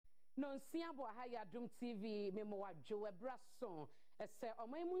No nsiabo aha ya Dum TV memo wadwo ebraso ese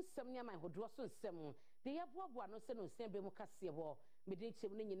omamu nsem ne aman hodro so nsem de yeboaboa no se no nsian be mu kase wo mede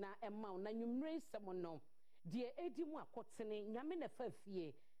chem no nyina emma na nwumre nsem no de edi mu akotene nyame na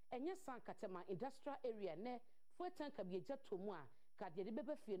fafie enye sankatema industrial area ne fuetan ka bieja tomu a ka de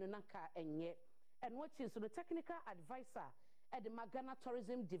beba fie no nanka enye eno chi so the technical advisor at the Magana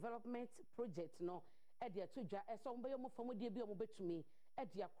Tourism Development Project no ede atodwa eso mbe yo mfamo de bi o betumi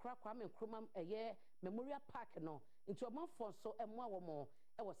ede akra kwa me nkromam eye memorial park no nti omanfo so emo awomo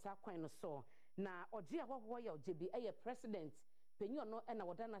e wo sa kwan no so na oje ahwoho ya ojebi eye president penyo no e na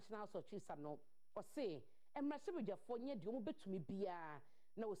woda national socialist no o se emrase bedwafo nye de o betumi bia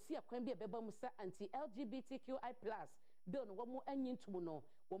na osi akwan bi beba mu sa anti LGBTQI+ bill no wo anyintumu no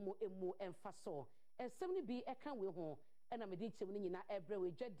wo emu emfa so esem ni bi eka we ho ena medi chem ni nyina ebre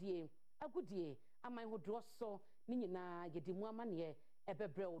we dwadie agudie aman hodro so ni nyina yedi mu amane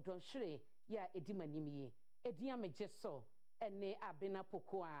ebebre wo don hwere ya edimanimi edian megye so ene abena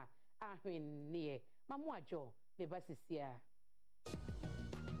poko a ahwennie mamu ajo me basisia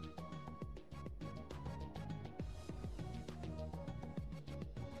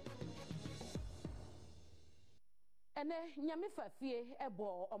ene nyame fafie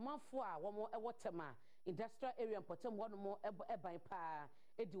ebo omanfo a womo ewo Tema industrial area Potem wono eban pa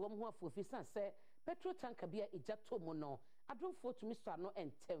edi wom ho afofi san se petrol tanker bia ejato mu no adonfo tumi so ano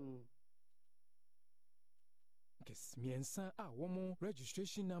entem Tankers miensa a womo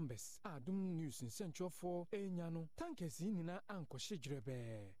registration numbers Adum News in Central for enyano tankers nyina ankɔhye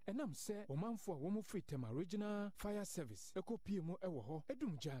dwerebe enam se omanfo a womo free Tema regional fire service ekopie mu ewo ho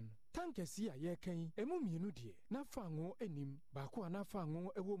edum jan tankers ya yekan emu mienu die na fango enim baako na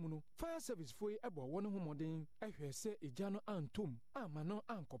fango ewo mu no fire service foi ebo wo ne homoden ehwe se ejano antom amano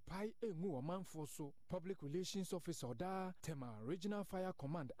ankopai engu omanfo so public relations officer oda Tema regional fire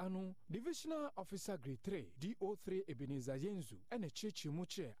command anu divisional officer grade 3 DO3 Ebenezer Yenzu and a church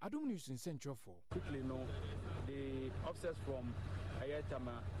muche Adum News in Central for quickly know the officers from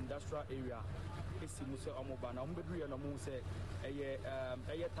Tema industrial area esi mu se omoba na ombedru no mu se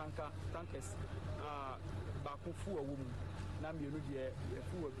eye tankers ba ko fu awu mu na mienu de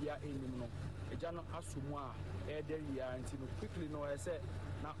fu bia enim no eja no asomu a there ya anti no quickly no say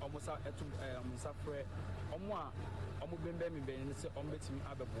na omosa etum omosa frɛ omo a omo bembe mi ben ne se ombetimi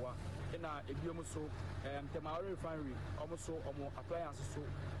abeboa na ebiom so Tema refinery omo so omo appliance so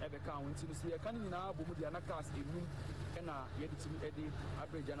ebeka wonti no se ye kan nyina bomu dia na cars enum na yeditimi edi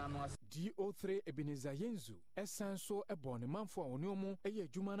abreja na no DO3 Ebenezer Yenzu esanso ebone manfo a woni omo eye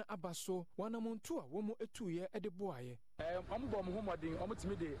adwuma na abaso wanamonto a womo etuye ede boaye bom homodin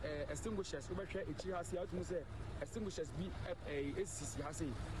omotimi de extinguishers we behwe echi hase atumu se extinguishers bi esisi hase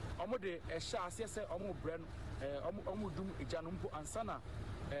omode ehya ase se omo brand omudum eja no mpo ansana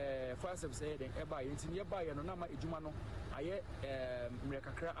fire service eden eba ye ntini eba ye no na ma ejuma no aye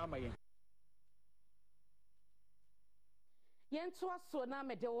mrekakra amaye yento aso na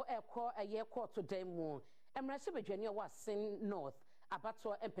medewo ekọ eye court demu emrase bedwane wa Sin North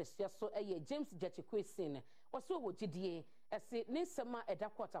abato empesia so eye James Jachikwesin oso wo gidie ese ne nsema eda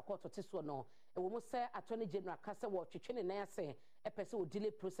court teso no ewo mo se attorney general kase wo twetwe ne ase epese wo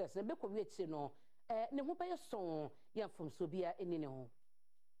delay process ne bekọ wi echi no ne ho baye so yamfomso bia enine ho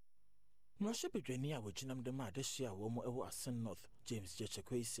Mwashe bedwani a woginam de ma adehye a womo ewo Sin North James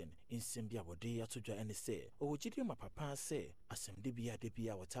Jachikwesin insem bia wode ya todwa ene se owogidie mapapa se asemde bia de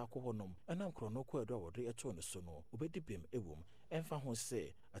bia wota akwonom enam krono ko edo wode eto no so no obedibem ewom emfa ho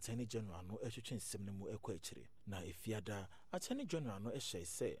se attorney general no ehwetwe nsem ne mu ekwa akire na efiada attorney general no ehye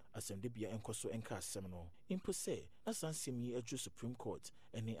se asemde bia enkoso enka asem no impo se asansem yi adwo Supreme Court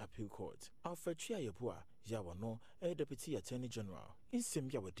ene Appeal Court afatwa yeboa ya wono deputy attorney general insem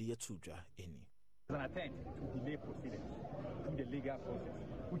bia wode ya todwa eni an attempt to delay proceedings through the legal process,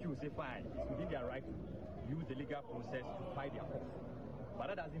 which will say fine, it's within their right to use the legal process to fight their cause. But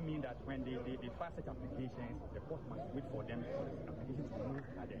that doesn't mean that when they file such applications, the court must wait for them for the applications to move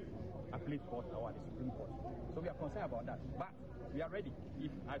at the Appellate Court or at the Supreme Court. So we are concerned about that. But we are ready.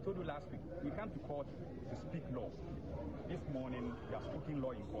 If I told you last week, we come to court to speak law. This morning, we are speaking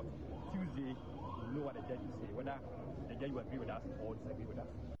law in court. Tuesday, we know what the judge will say, whether the judge will agree with us or disagree with us.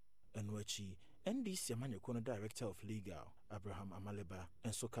 Enwechi NDC Amanyoko no Director of Legal Abraham Amaleba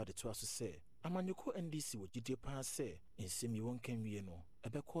enso ka de to aso se Amanyoko NDC wo gidie pa se ensem ye won kanwie no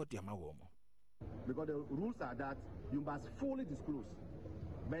ebekọ de amawo mo because the rules are that you must fully disclose,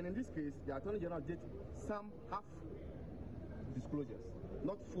 but in this case the Attorney General did some half disclosures,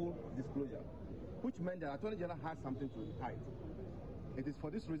 not full disclosure, which meant the Attorney General had something to hide. It is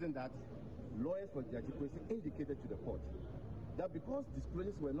for this reason that lawyers for Jachikwesin indicated to the court that because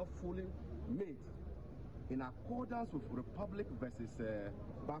disclosures were not fully made in accordance with Republic versus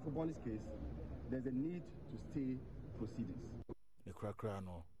Bafo-Bonny's case, there's a need to stay proceedings.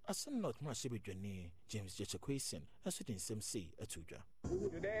 Not much James Jetchaquason, as it in some say a tuja.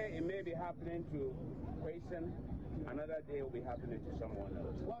 Today it may be happening to Quason, another day it will be happening to someone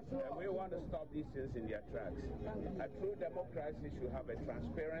else. And we want to stop these things in their tracks. A true democracy should have a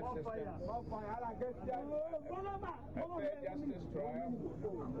transparent system, a fair justice trial,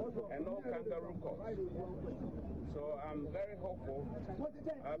 and no kangaroo courts. So I'm very hopeful.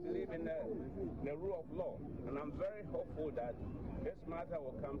 I believe in the rule of law, and I'm very hopeful that this matter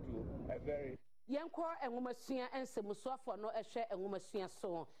will come to a very Yanko and Womasua and Semuswafo no Eshe and Womasua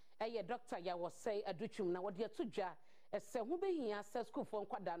so a doctor ya was say a duchum na what dear tuja as se who be here says school for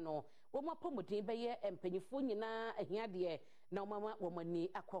Quadano, Woma Pomodin Bayer and Pennyfunina a here dear no mamma womani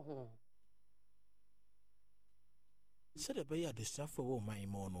aquahon. Said a bayer the staff for my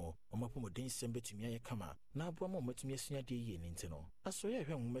mono, or Mapomodin sembe to me a kama, now Bomo met me a senior day in Inteno. I saw a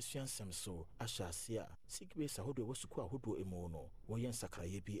young Messian Sam so, I shall see a sick base a hodo was to quite who do a mono, or yen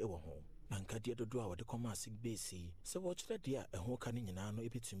sacraye be our home. Nankadia do our the comma sick base, so watch that dear a whole canning and no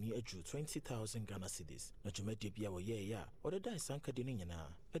to me a Jew 20,000 Ghana cedis, not to make be our ya, or the dice anka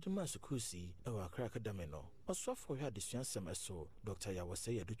dinina, at the Masukusi, our cracker dameno, or so for her the Sam as so, Dr. Ya was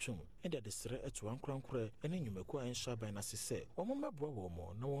say a duchum, and at the threat at 1 crown and then you may go and shab by Nassise, or Mamma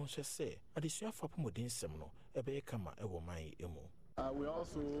Bromo, no one shall say, at the Sua Fapomodin Semno, a bay kama a woman emo. We're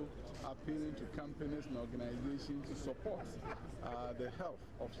also appealing to companies and organizations to support the health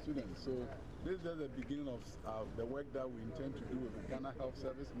of students. So this is the beginning of the work that we intend to do with the Ghana Health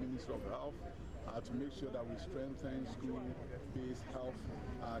Service, Ministry of Health, to make sure that we strengthen school-based health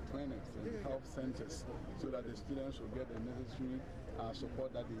clinics and health centers so that the students will get the necessary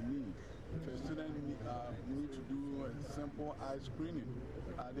support that they need. If a student need to do a simple eye screening,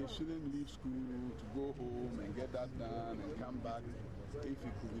 they shouldn't leave school to go home and get that done and come back if it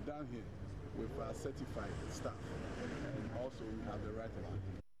could be done here with certified staff. And also we have the right of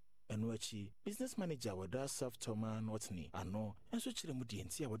and Wachi, business manager with that self Tema Notney, I know, and so Chilamudi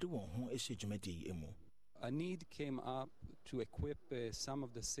and see what do one who is emu. A need came up to equip some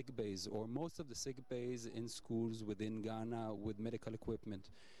of the sick bays or most of the sick bays in schools within Ghana with medical equipment.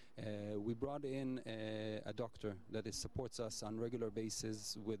 We brought in a doctor that supports us on regular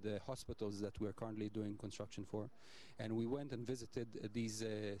basis with the hospitals that we're currently doing construction for. And we went and visited these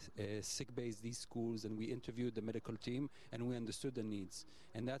sick bays, these schools, and we interviewed the medical team and we understood the needs.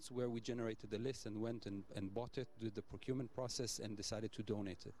 And that's where we generated the list and went and bought it, did the procurement process and decided to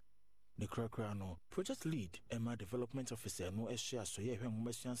donate it. The Krakrano project lead Emma development officer no share so ye when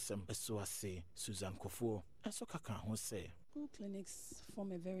Messian Sam so I say Susan Kofo and so Kaka who say school clinics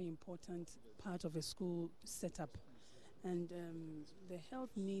form a very important part of a school setup, and the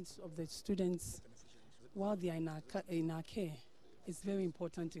health needs of the students while they are in our care is very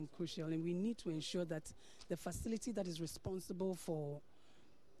important and crucial, and we need to ensure that the facility that is responsible for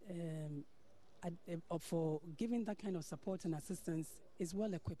giving that kind of support and assistance is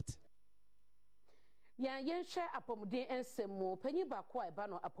well equipped. Ya yensha apomuden ensemo panyi ba kwa eba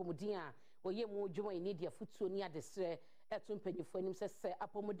no apomuden a oye mu dwuma ni dia futuo ni adesre etu mpanyifo anim se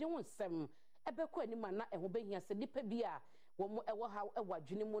apomuden wonsem ebekọ anima na eho behia se nipa bi a wo mu ewo ha ewa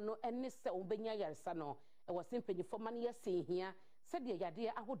dwene mu no enne se wo benya yaresa no ewo se mpanyifo ma ne yase hia se de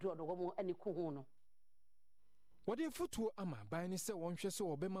yade ahodo no wo mu aniku hu no. What if futu ama by any say one share so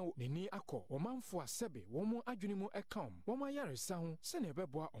obema nini ako omanfo asebe womo adwene mu ekam woma yaresa ho se ne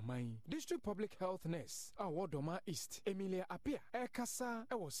beboa oman district public health nurse awodoma east Emilia Apia ekasa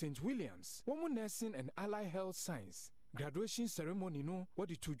ewo St Williams womo nursing and allied health science graduation ceremony no what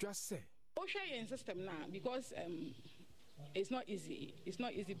did you just say in system now because it's not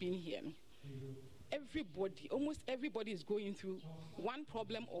easy being here. Almost everybody is going through one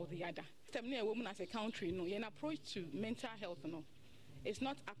problem or the other. A woman as a country, an approach to mental health, it's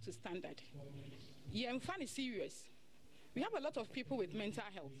not up to standard. Yeah, and fun is serious. We have a lot of people with mental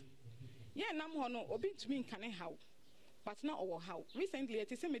health. Yeah, no, obin to me can how, but not our how. Recently,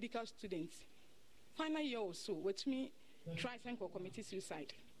 it is a medical student, final year or so, which me try to commit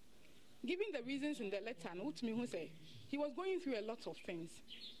suicide. Giving the reasons in the letter, to me who say he was going through a lot of things.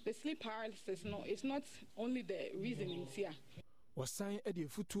 The sleep paralysis, it's not only the reasoning here. Was sign Eddie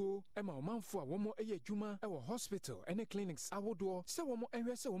Futu, Emma Manfua, one more a juma, our hospital, any clinics, our door, so one more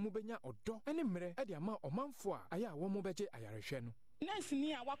area, so one more benya or do, any mere, Eddie Ama or Manfua, aya one more beje, Ayarishan. Nice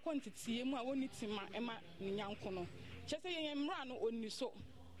near what quantity, I won't need Emma Nyankono. Just say I am run on you so.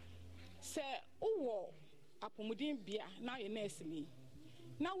 Say, oh, Apomudin beer, now you nurse me.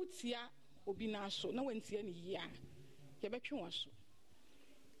 Now it's here, Obina, so no one's any year. yɛbɛtwe wɔn so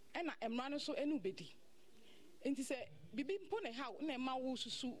ɛna mmara no so ɛnu bɛdi nti sɛ bibi mpo ne ha na ɛma wo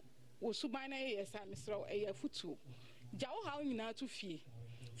susu wo suban na yɛ sa mesrɛ ɛyɛ afutuo gya wo ha nyinaa to fie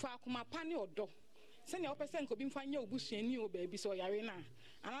fa akoma pa ne ɔdɔ sɛnea wopɛ sɛ nka obi mfa nyɛ obusuani o baabi sɛ ɔyare no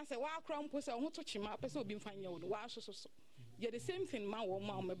a anaasɛ woakora mpo sɛ wo ho to kyema wopɛ sɛ obi mfa nyɛ wo no woasoso so yɛ the same thing ma wɔ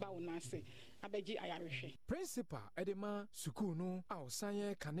ma wɔmɛba wo no ase abɛgye ayarehwɛ principal edema sukuu no a ɔsan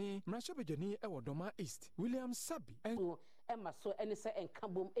yɛ kane mmarahyɛbadwani ɛwɔ dɔma east william sabi ɛma so ɛne sɛ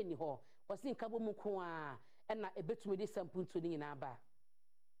nkabom ɛni hɔ wɔse nkabom nko a ɛna ɛbɛtumi de sampunto no nyinaa ba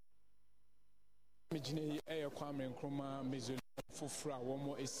megyina yi ɛyɛ kwame nkrumah mezoli foforɔ a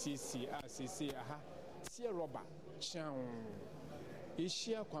wɔn asiesie a siesie aha sie rɔba kyɛn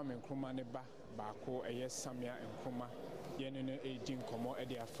ehyia kwame nkrumah ne ba baako ɛyɛ samia nkrumah yɛne no ɛdi nkɔmmɔ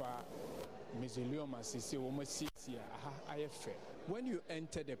ɛde afa mezolium asiesie wɔn asiesie aha ayɛ fɛ. When you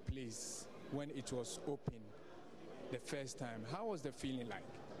entered the place when it was open the first time, how was the feeling like?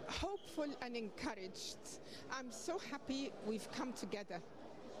 Hopeful and encouraged. I'm so happy we've come together.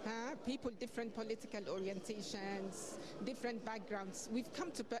 People, different political orientations, different backgrounds. We've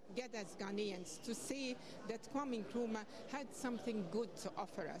come together as Ghanaians to say that Kwame Nkrumah had something good to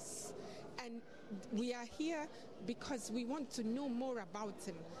offer us. And we are here because we want to know more about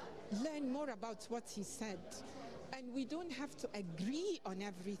him, learn more about what he said. And we don't have to agree on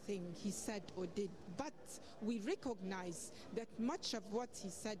everything he said or did, but we recognize that much of what he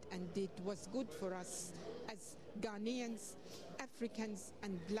said and did was good for us as Ghanaians, Africans,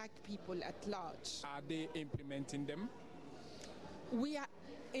 and black people at large. Are they implementing them? We are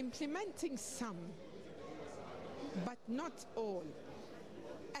implementing some, but not all.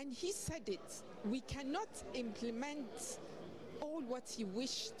 And he said it, we cannot implement all what he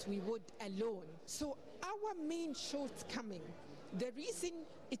wished we would alone. So our main shortcoming, the reason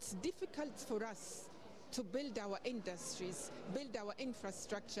it's difficult for us to build our industries, build our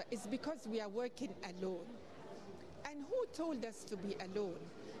infrastructure, is because we are working alone. And who told us to be alone?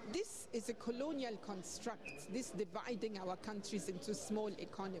 This is a colonial construct, this dividing our countries into small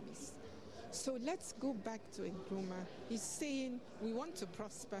economies. So let's go back to Nkrumah. He's saying we want to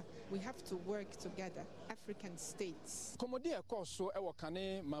prosper, we have to work together, African states. Komodi ekoso ewo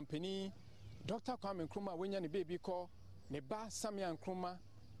kane mampeni Dr. Kwame Nkrumah wenya ne baby ko ne ba Samia Nkrumah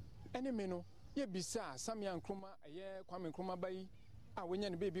ene me no ye bisa Samia Nkrumah eye Kwame Nkrumah bayi a wenya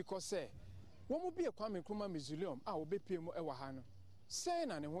ne baby ko se wo mu bi e Kwame Nkrumah museum a wo bepie mu ewa ha no se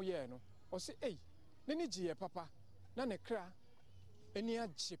na ne ho ye no o se ne ni giye papa na ne kra eni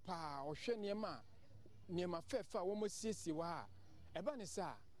agye pa ohwe niema fefa wo mo siesie wa eba ne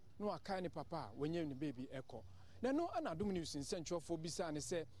sa no aka ne papa wenya ne baby eko na no ana dum news nsentwofo bisa ne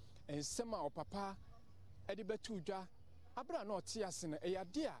se ensema o papa edi betu dwa abra na ote ase na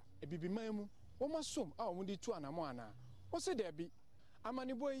eyade a ebibiman mu wo masom a wo di tu anamo ana wo se de bi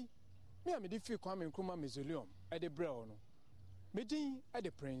amane boy me amedi fi Kwame Nkrumah mausoleum edi brel no medin edi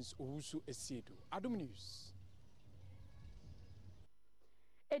Prince Owusu Esiedu Adum News.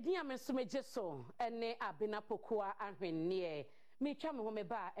 Edia mesumeje so ene abena pokua ahwennie me twa me ho me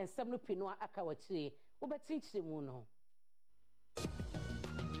ba ensem no pinu aka wachire wo betinchire mu no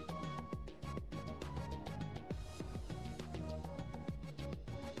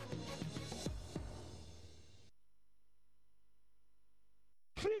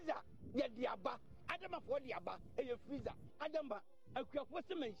freezer ya diaba adama fo diaba eye freezer adama akuafo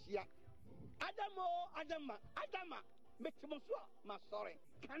semanhia adama metimoso ma sorry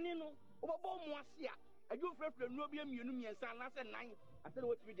kanino obobo mu ase a adwofrefre nuo bi amienu miensa na se nan atele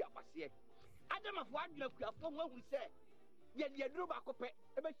wotiri di akwase adama fo adwena akuafo ho ahu se ye de aduro ba kopɛ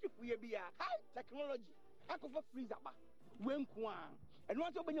ebe shifu ye bia high technology akofo freezer ba wenku a eno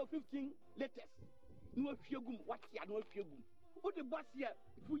anso benya 15 latest no afiegum watia no afiegum o de bosia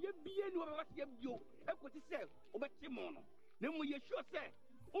fu ye bia ni obasia bio ekoti se obeti mo no na mu ye sure se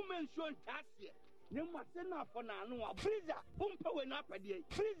o mention tasie ne mu ase na afọ na anu a freezer umpe we na apade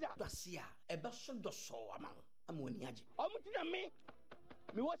freezer dosia ebe so doso amoni age omuti na me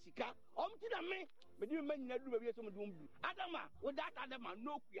wo sika omuti na me di me nyina du ba so mu dum du adama without adama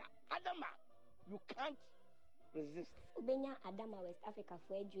no kuya adama you can't resist ubenya adama West Africa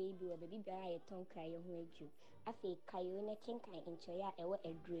for adwe bi o be bibia ye ton kraye ho adwu afi kayo na kenkan enchoya ewo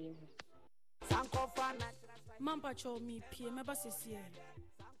adwe ho sankofa na mampa cho mi pie meba sesie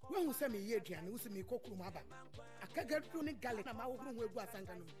when we say me ye aduane we say me kokuru maba akagadu ni garlic na ma wo huru ho egu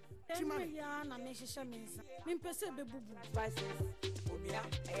asanga no tima ya na me hihye me nsa me mpese be bubu spices omia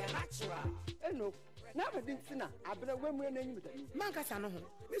e natural eno na ba din sina abere wemu na nyim da mi manka sa no ho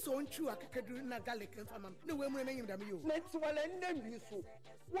mi so onchu akakadu na garlic mfama na wemu na nyim da mi yo na ti wala ndem bi so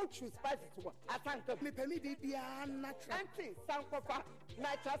what you spices to asanka me pemi bibia natural anti sankofa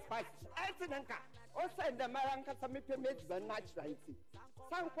natural spices anti nanka o say the maranka sa me pemi be natural anti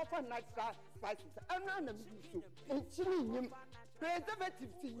sankofa natural spices ana na mi so enchiri nyim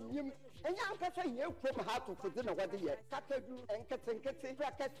preservatives nyim enya ankasa ye from ha to kodi na wade ye kakadu enketenkete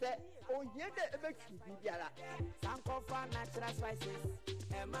prakete o ye de ebetu bibiara sankofa natural spices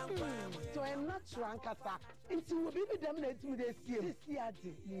so I'm not sure ankasa nti wo bibi dem na etu de siem si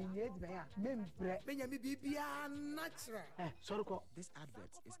ade ye nye de ya membre benya mi bibia natural sorry ko this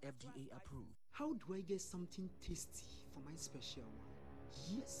advert is FDA approved. How do I get something tasty for my special one?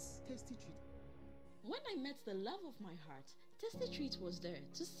 Yes, Tasty Treat. When I met the love of my heart, Tasty Treat was there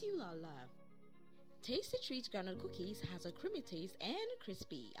to seal our love. Tasty Treat granola cookies has a creamy taste and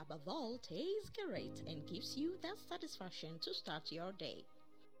crispy. Above all, tastes great and gives you that satisfaction to start your day.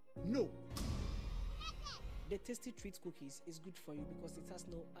 No. The Tasty Treat cookies is good for you because it has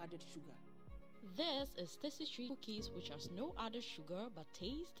no added sugar. This is Tasty Treat cookies which has no added sugar but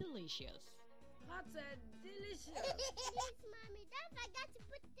taste delicious. Hot and delicious. Yes, Mommy. Don't forget to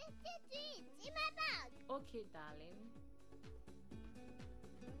put Tasty Treats in my bag. Okay, darling.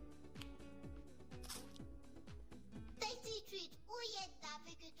 Tasty Treat. Oh, yes,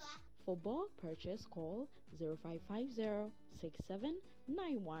 For bulk purchase, call 0550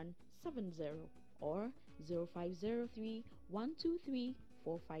 679170 or 0503 123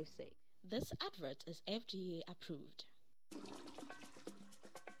 456. This advert is FDA approved.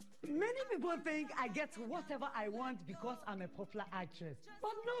 Many people think I get whatever I want because I'm a popular actress.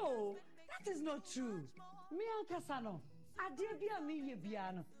 But no, that is not true. Me Alcasano, Adebia mi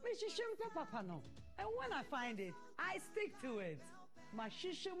yebiano, me shishim papa no. And when I find it, I stick to it. My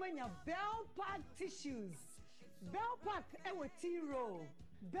shishimenya Bell Pack tissues. Bell Pack ewe tea roll.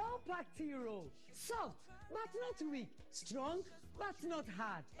 Bell Pack tea roll. Soft, but not weak. Strong, but not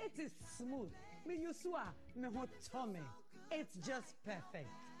hard. It is smooth. Me yusua, me hotome. It's just perfect.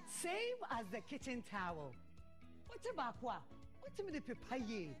 Same as the kitchen towel. What about what? What me the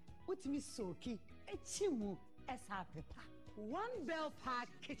papaye? What me soki? Echimu esa pepa. One Bell Pack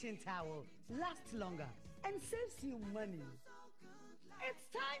kitchen towel lasts longer and saves you money. It's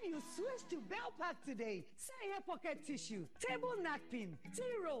time you switch to Bell Pack today. Say your pocket tissue, table napkin,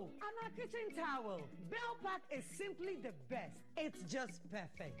 tea roll, and a kitchen towel. Bell Pack is simply the best. It's just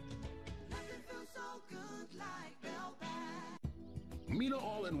perfect. Nothing feels so good like Bell Pack. Mina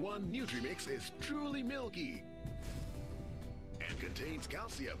All-in-One Nutrimix is truly milky and contains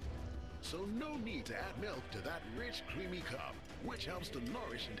calcium, so no need to add milk to that rich, creamy cup, which helps to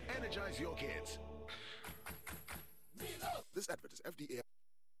nourish and energize your kids. This advert is FDA.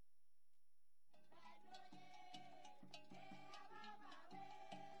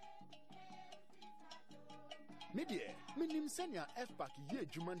 Media, minim senya F-Pack ye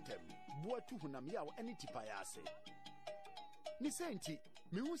jumantem, buatu hunamia wa eni tipayase. Ni senti,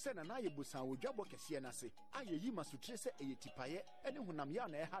 miunse na ye busan wujabo kesiye nase, aye yi masutre se eye tipaye, eni hunamia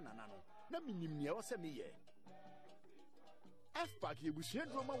na eha nanano, na minim niye wase miye. F-Pack ye busye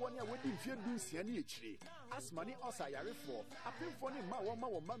droma wani ya wedi mfye dunsi ni yechire. Asmani osa yarifo, apimfoni ma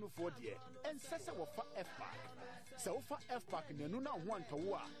wamanu fodye, ensese wafa F-Pack. Sa wafa F-Pack nenuna huanta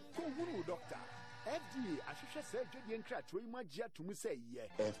wa, kuhuru doctor. FDA ashusha se jodi enkra troi magia tumu se ye.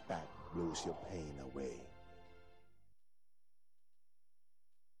 F-Pack blows your pain away.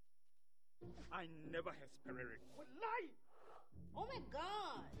 I never had Spereric. What lie? Oh my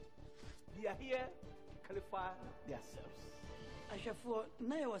God. They are here to qualify themselves. Ashafo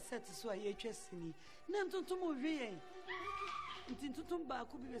na ye set so aye twesini na ntontom owie ntintontom ba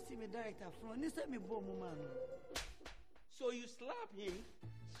ko bi besi me director from ni se me bo mu ma no. So you slap him?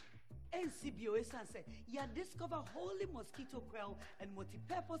 NCBO Esanse, ya discover holy mosquito coil and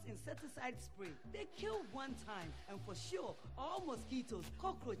multi-purpose insecticide spray. They kill one time, and for sure, all mosquitoes,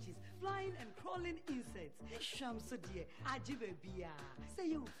 cockroaches, flying and crawling insects. Shamso dear, ajibe biya. Say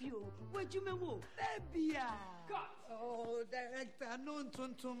you feel, what you memo? Biya. Oh, director, no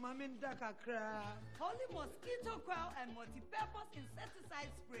tuntum, maminda kakra. Holy mosquito coil and multi-purpose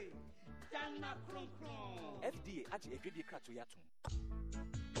insecticide spray. Dana kron kron. FDA, aji efidi krato yatum.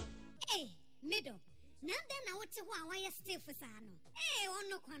 Hey, middle. Nanda na wote wa waya stiff sano. Eh,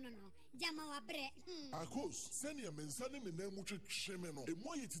 ono kwano no. Jama wa bre. Akos, seni ya mensani mene muche chemeno. E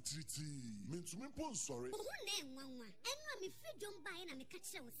mwa yetitriti. Mentume pon sorry. Hune nwanwa. Enwa mi freedom bae na mi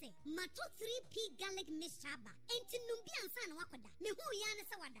kache wose. Mato 3P garlic mixture ba. Enti numbi ansa na wakoda. Me hu yana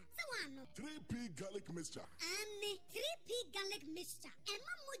sa wada. Sa wano. 3P garlic mixture. Ane 3P garlic mixture.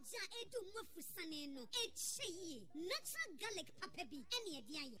 Ema moja edu wa fusane no echi natural garlic papa bi ene e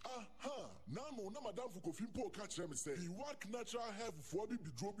dia ye aha no na madam Fukofimpo ka kire me say the work natural health for bi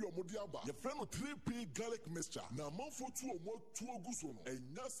bidro bi omodi aba ye friend no 3P garlic mixture na manfo tu omo tu oguso no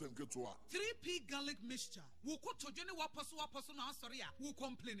enya semketoa 3P garlic mixture wo ko todwene waposo na asori a wo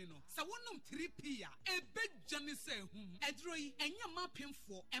complain no sa wonum 3P a ebejane se hum edro yi enya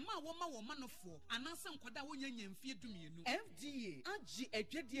mapemfo ema wo ma no fo anansa nkwada wo nyanya mfie dumienu FDA agi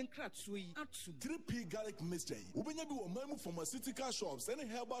adwadie nkratso yi atum 3P garlic mixture wo benya bi wo mamu pharmaceutical shops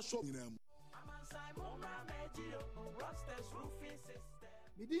and herbal shop nyinam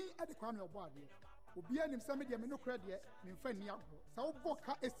Midin ade kwa me oboade obi anim se me de me no kra de me mfa ni agro sa wo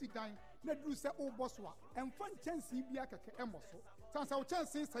boka esidan na duru se wo boso a emfa nchansi bia keke emoso sansa wo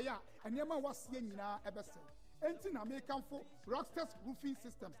chansi se ya enema wase nyina ebese enti na me kanfo Rockstars Roofing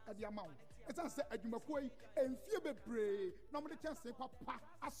Systems ade amount esan se adwumako yi emfie bebre na mo de chansi papa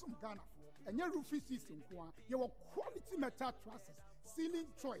asom Ghana fo enye roofing system ko a ye wo quality metal trusses ceiling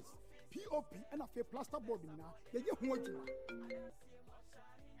choice POP and a plaster board na ye ho adwuma.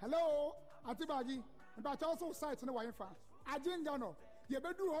 Hello Auntie Baji but also site na wire fa ajenga no ye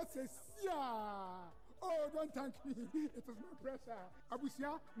bedu ho sesia. Oh, don't thank me. It is my pressure.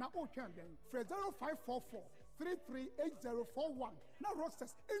 Abusia na o twan den. 0544 338041. Na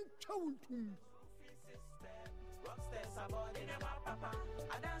Rockstars in Chawuntum.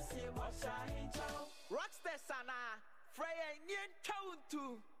 Rockstars sana Freya nyen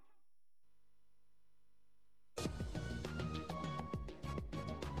Chawuntum.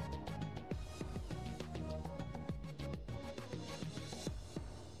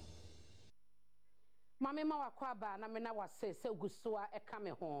 Mame ma wakwaba na mena wase se gusua eka me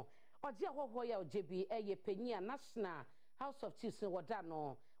ho oje ahoho ya ojebi eye panyi National House of Chiefs woda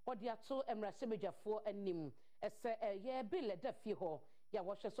no odi ato emrasebedwafo anim ese eye bile da fie ho ya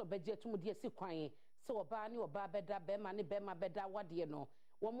wo hwe so beje tumudi asi kwan se oba ne oba beda bema ne bema beda wade no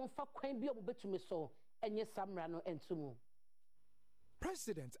wo mfa kwan bi obetumi so enye samra no entumu.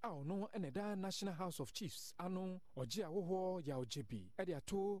 President no eneda National House of Chiefs ano oje awoho ya ojebi ede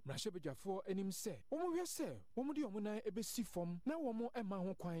ato mrahwebedwafo anim se omohwe se omudi omunan ebesi fom na womo ema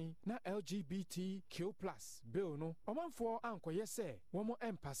ho kwan na LGBTQ+ bill no omanfo ankoye se womo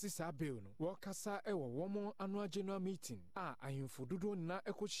empase sa bill no wo kasa ewo womo annual general meeting a ahemfo dodo na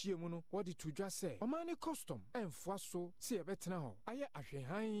ekohie mu no wodi tudwa se omani custom emfo so se ebetena ho aye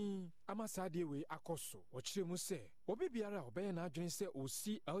ahwehan amasade we akoso wo kire mu se obi biara obeye na adwen se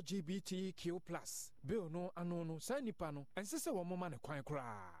osi LGBTQ+ bill no ano no sa nipa no ense se wo moma ne kwan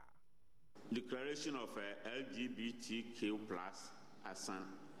kra. Declaration of LGBTQ+ as an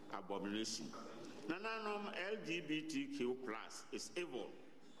abomination. Nananom LGBTQ+ is evil.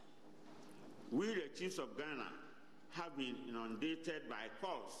 We, the chiefs of Ghana, have been inundated by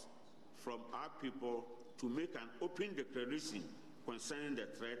calls from our people to make an open declaration concerning the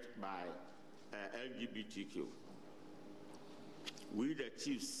threat by LGBTQ. We, the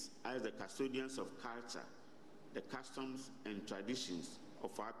chiefs, as the custodians of culture, the customs and traditions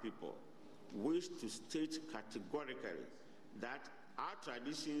of our people, wish to state categorically that our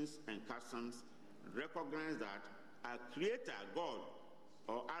traditions and customs recognize that our Creator, God,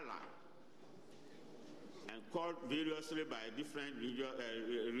 or Allah, and called variously by different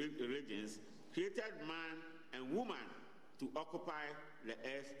religions, created man and woman to occupy the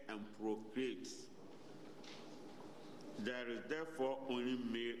earth and procreate. There is therefore only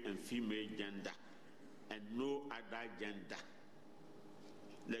male and female gender and no other gender.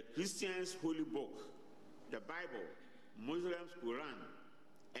 The Christians' holy book, the Bible, Muslims' Quran,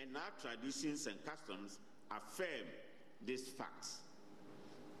 and our traditions and customs affirm these facts.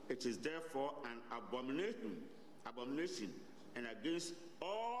 It is therefore an abomination and against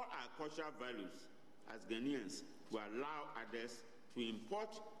all our cultural values as Ghanaians to allow others to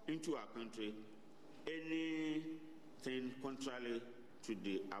import into our country anything contrary to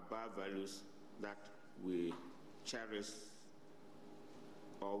the above values that we cherish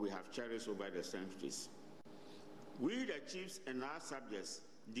or we have cherished over the centuries. We, the chiefs and our subjects,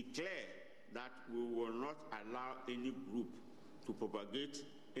 declare that we will not allow any group to propagate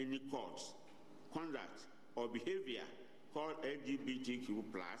any cause, conduct, or behavior called LGBTQ+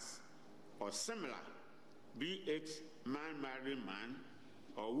 or similar, be it man marrying man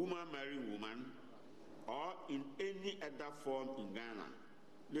or woman marrying woman, or in any other form in Ghana.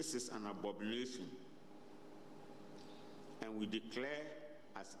 This is an abomination, and we declare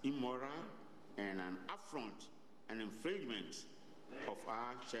as immoral and an affront, an infringement of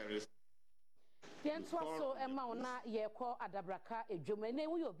our cherished. So Emma na ye call Adabraka a Jumene,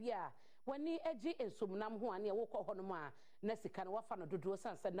 we will be a wani agi ensomnam ho ane wokɔ hɔ no ma na sika no wafa no dodoɔ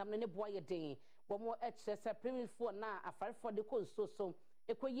sansa nam no ne boa yɛ den wo mo ɛkyerɛ sɛ premiumfoɔ na afarefo de kɔ nsuo so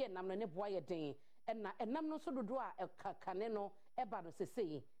ekoyie nam no ne boa yɛ den ɛna ɛnam no so dodoɔ a ɛkakane no ɛba no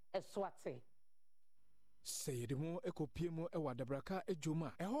sesei ɛso ate sɛ yɛde mu ɛkɔpie mu ɛwɔ adabraka adwom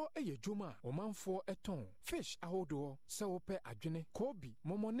a ɛhɔ ɛyɛ dwom a ɔmanfoɔ ɛtɔn fish ahodoɔ sɛ wopɛ adwene koobi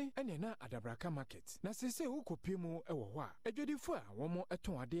mɔmɔne ɛne na adabraka market na sesei wokɔpie mu ɛwɔ hɔ a adwadifo a wɔn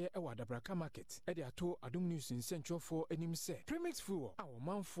ɛtɔn adeɛ ɛwɔ adabraka market ɛde ato adom news nsɛntwerɛfoɔ anim sɛ premix fuel a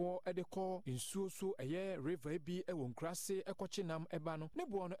ɔmanfoɔ ɛde kɔ nsuo so ɛyɛ river bi ɛwɔ nkurase ɛkɔkye nam ɛba no ne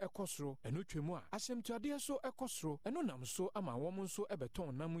boɔ no ɛkɔ soro ɛno twɛmu a ahyɛmtuadeɛ so ɛkɔ soro ɛno nam so ama wɔn nso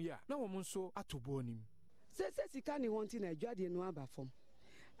ɛbɛtɔn nam yi a na wɔn nso ato boɔ nim sɛ sika ne wɔn ti na adwadeɛ no aba fam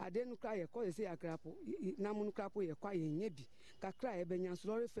ade no kra yɛkɔ yɛ sɛ yɛakrapo nam no krapo yɛkɔ a yɛnyɛ bi kakra a yɛbɛnya nso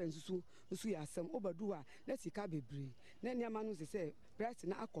lɔre fɛ nso yɛ asɛm wobɛdu a na sika bebree na nneɛma no sɛ sɛ price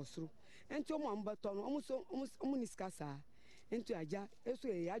na akɔ soro ɛnti ɔmo a mobɛtɔ no ɔmo ne sika saa ɛnti agya ɛso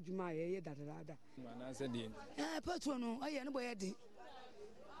yɛyɛ adwuma a yɛyɛ dadadada petrol no ɔyɛ no bɔyɛ den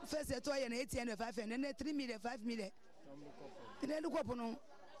first ɛtɔ yɛ no 805 ɛnɛ 3 million 5 million ɛnɛ de kɔpo no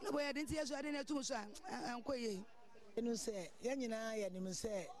no boy didn't yes I didn't too so am koye enu se ye nyina ye nim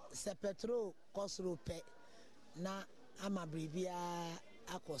se petrol kosoro pe na ama bribia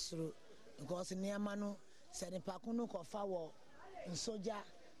akosoro because niama no se nipa kunu kofa wo nsoja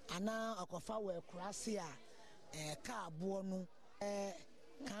ana akofa wo ekurase a ka abo no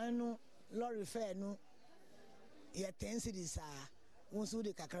kan no lorry fare no ye 10 cities wonso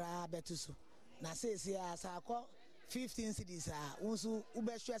de kakra betu so na se sa akọ 15 cities unsu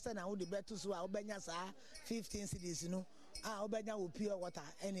ubeshwese na udi betu so ubenya sa 15 cities no ubenya wo pure water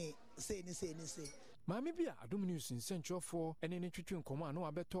any say Maame bi a Adom News nsɛntwerɛfoɔ ɛne ne twetwe nkɔmɔ a no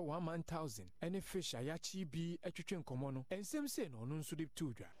abɛtɔ 1,000 ɛne fish ayachi bi atwetwe nkɔmɔ no ensɛm sei na ɔno nso de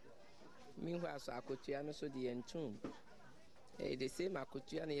tu dwa minhu aso akotua no so de yentum the same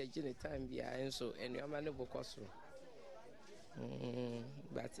akotua na yɛgye ne time bia enso enuama no bɔkɔ so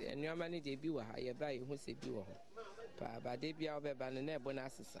but enuama no de bi wɔ ha yɛba yɛhu sɛ bi wɔ ho pa ba de bia obeba no na ebo na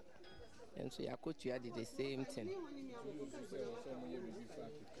asesa enso yakotua de the same thing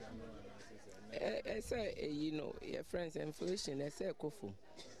you know your friends inflation say kofo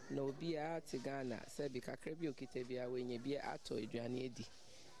na obi a te Ghana say bi kakra bi okita bia wenye bi ato aduane edi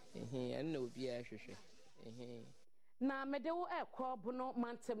en na obi a hwehwe na medewo ekọ bono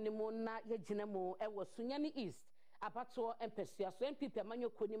mantem ne mu na yegyina mu ewo Sunyani East abato empesua so MPP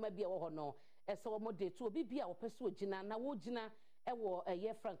amanyoko ni ma bia wo ho no ese wo mo de to obi bia wo pese ogina na wo gina ewo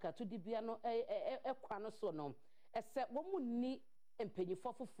eye franka to di bia no ekwa no so no ese wo mu ni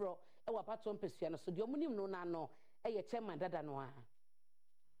empanyifo foforo ewo abato empesua no so de omunim no na no eye chairman dada no a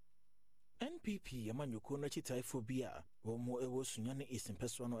NPP amanyoko no chitaifo bia wo mo ewo Sunyani East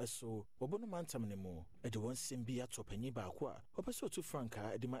mpesua no eso wobono mantam ne mu ede won sem bia topanyi ba ko a opese otu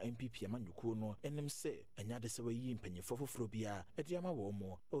franka ede ma NPP amanyoko no enem se enya de se wayi mpanyifo foforo bia ede ama wo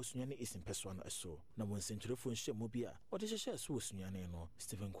mo ewo Sunyani East mpesua no eso na won sentrefo nhye bia ode hyehye so Sunyani no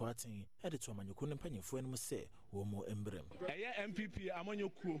Stephen Kwatin ede to amanyoko no mpanyifo enem se wo mo embrem eye NPP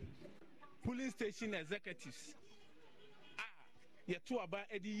amanyoko police station executives ye to aba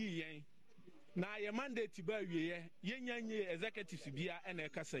ede yi yen na ye mandate ba wiye yenyanye executives bia ena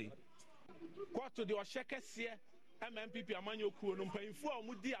ekasai court de ohyekese MPP amanyokuo no mpanyimfo a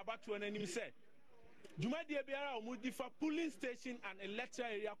omudi abato ananim se dwumadie biara omudi fa polling station and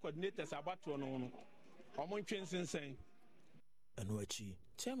electoral area coordinators abato no omontwe nsensen eno achi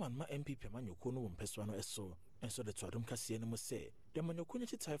chairman ma MPP amanyokuo no mpeswa no eso enso de twadom kase no mo se de amanyokuo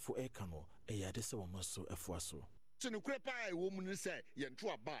nyi taifo eka no eyade se wo mo so efo aso no krepa e wo mu ni say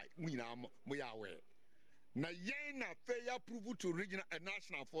yento abai mu nyina mo ya we na yen na fair approve to regional and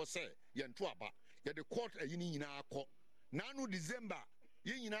national for say yento aba ye the court ayini nyina akọ na no December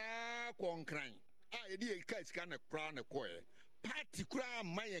ye nyina konkran ye de ye kasika na kra na koe party kra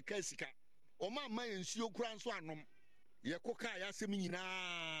ma ye kasika o ma ye nsuo kra nso anom ye koka ya asem nyina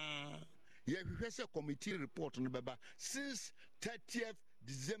ye hwehwe say committee report no beba since 30th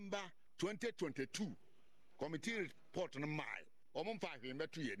December 2022 committee report no mai omumfa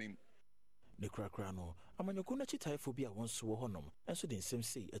hwemeto yenim ne krakra no amanyoko na chitaifo bia wonso wo honom enso de nsem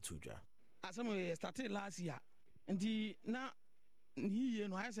sei atudwa asem we started last year ndi na hiye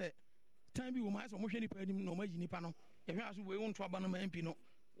no ayese time bi wo ma ayese mo hwe nipa anim no magi nipa no ye hwe aso we wonto aba no ma MP no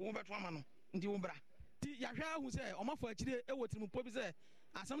wo beto ama no ndi wo bra ti ya hwe ahu se omafo akire e wotirim po bi se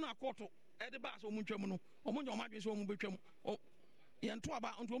asem na court e de ba so mo ntwam no omonja omadwe so mo betwam ye nto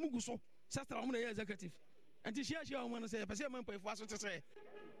aba nto mo guso sestra mo na executive anti shia woman say pese man pay for aso tese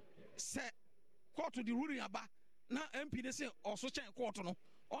se court the ruling aba na MP ne say oso chen court no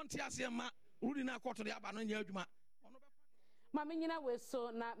On Tiasiama, Rudina Quarter the Abano Yajuma. Mama nyina we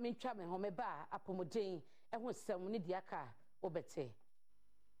so na mentwa me home ba apomodin ehun sem ne diaka obete.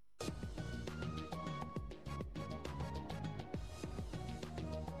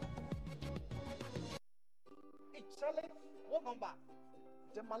 Hey Charlie, welcome back.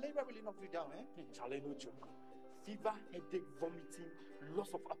 The malaria really knocked you down, eh? Charlie, no joke. Fever, headache, vomiting,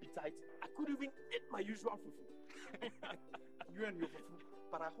 loss of appetite. I couldn't even eat my usual fufu. You and your fufu.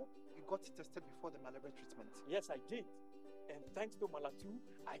 But I hope you got tested before the malaria treatment. Yes, I did. And thanks to Malatu,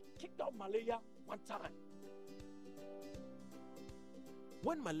 I kicked out malaria one time.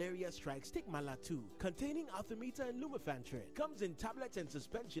 When malaria strikes, take Malatu, containing artemether and lumefantrine. Comes in tablets and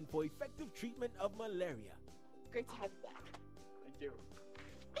suspension for effective treatment of malaria. Great to have you back.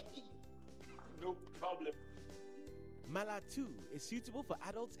 Thank you. No problem. Malatu is suitable for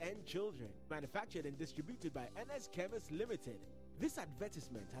adults and children. Manufactured and distributed by NS Chemist Limited. This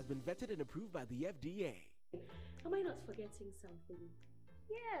advertisement has been vetted and approved by the FDA. Am I not forgetting something?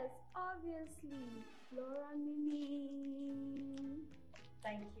 Yes, obviously. Flora Mimi.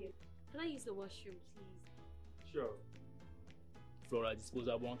 Thank you. Can I use the washroom, please? Sure. Flora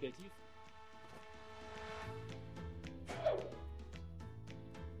disposable handkerchief.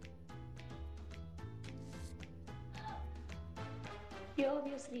 You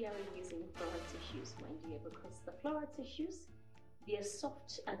obviously aren't using Flora tissues, my dear, because the Flora tissues, they're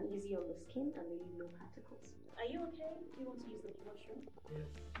soft and easy on the skin and they leave no particles. Are you okay? Do you want to use the washroom?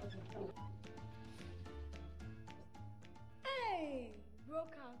 Yes. Hey,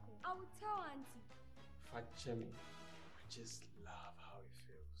 broke uncle. I will tell Auntie. Fachemi, I just love how it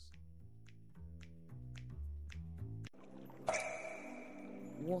feels.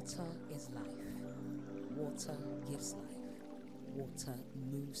 Water is life. Water gives life. Water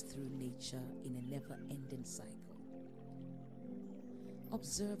moves through nature in a never-ending cycle.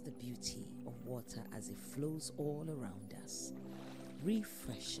 Observe the beauty of water as it flows all around us,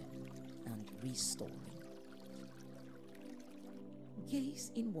 refreshing and restoring.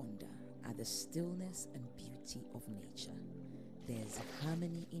 Gaze in wonder at the stillness and beauty of nature. There's a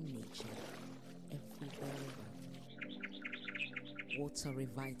harmony in nature everywhere around you. Water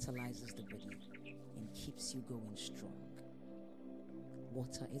revitalizes the body and keeps you going strong.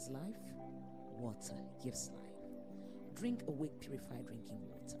 Water is life. Water gives life. Drink Awake Purified Drinking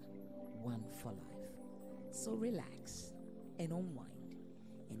Water. One for life. So relax and unwind,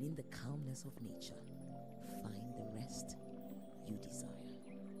 and in the calmness of nature, find the rest you desire.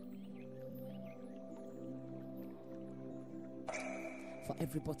 For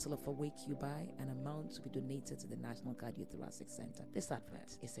every bottle of Awake you buy, an amount to be donated to the National Cardiothoracic Center. This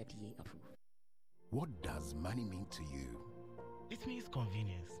advert is FDA approved. What does money mean to you? It means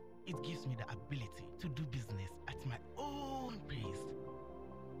convenience. It gives me the ability to do business at my own pace.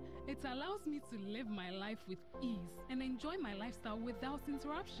 It allows me to live my life with ease and enjoy my lifestyle without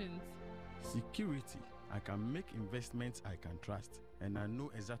interruptions. Security. I can make investments I can trust, and I know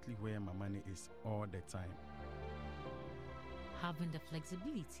exactly where my money is all the time. Having the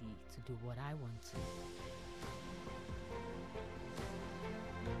flexibility to do what I want to.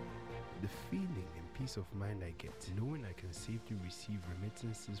 The feeling and peace of mind I get knowing I can safely receive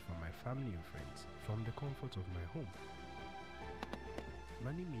remittances from my family and friends from the comfort of my home.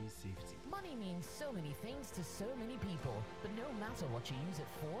 Money means safety. Money means so many things to so many people, but no matter what you use it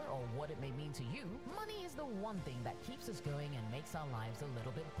for or what it may mean to you, money is the one thing that keeps us going and makes our lives a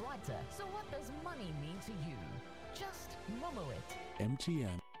little bit brighter. So what does money mean to you? Just Momo it.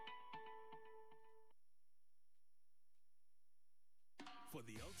 MTN. For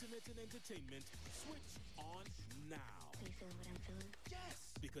the ultimate in entertainment, switch on now. Are you feeling what I'm feeling?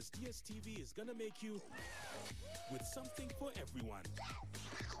 Yes! Because DSTV is gonna make you with something for everyone.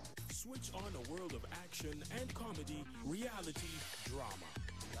 Switch on a world of action and comedy, reality, drama.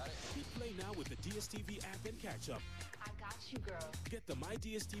 Hit play now with the DSTV app and catch up. I got you, girl. Get the My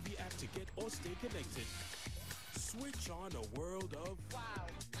DSTV app to get or stay connected. Switch on a world of wow.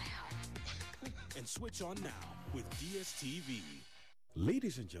 And switch on now with DSTV.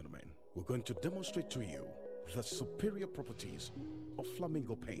 Ladies and gentlemen, we're going to demonstrate to you the superior properties of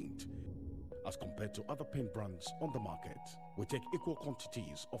Flamingo paint. As compared to other paint brands on the market, we take equal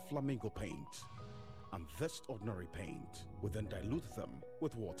quantities of Flamingo paint and this ordinary paint. We then dilute them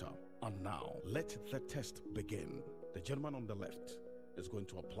with water. And now, let the test begin. The gentleman on the left is going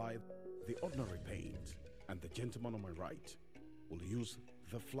to apply the ordinary paint, and the gentleman on my right will use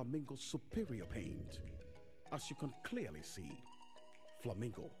the Flamingo superior paint. As you can clearly see,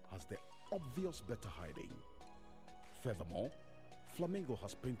 Flamingo has the obvious better hiding. Furthermore, Flamingo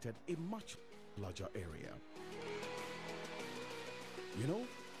has painted a much larger area. You know,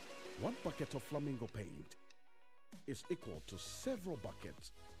 1 bucket of flamingo paint is equal to several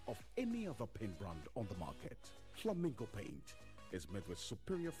buckets of any other paint brand on the market. Flamingo paint is made with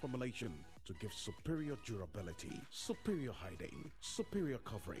superior formulation to give superior durability, superior hiding, superior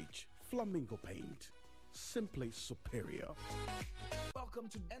coverage. Flamingo paint, simply superior. Welcome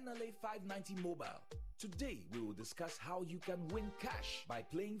to NLA 590 Mobile. Today we will discuss how you can win cash by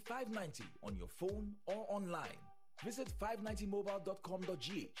playing 590 on your phone or online. Visit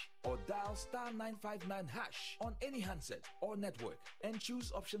 590mobile.com.gh or dial *959# on any handset or network and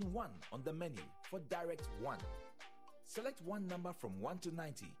choose option 1 on the menu for direct 1. Select one number from 1 to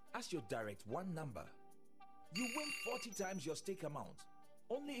 90 as your direct 1 number. You win 40 times your stake amount,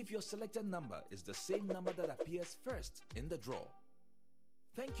 only if your selected number is the same number that appears first in the draw.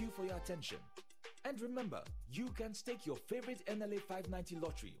 Thank you for your attention. And remember, you can stake your favorite NLA 590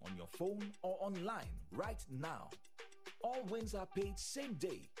 lottery on your phone or online right now. All wins are paid same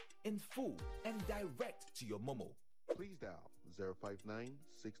day, in full, and direct to your Momo. Please dial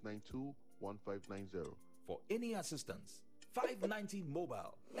 059-692-1590. For any assistance, 590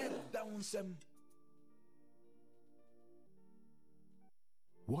 Mobile and Downsem.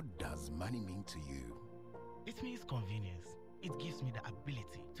 What does money mean to you? It means convenience. It gives me the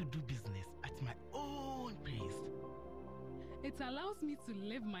ability to do business at my own pace. It allows me to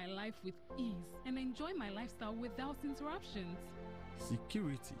live my life with ease and enjoy my lifestyle without interruptions.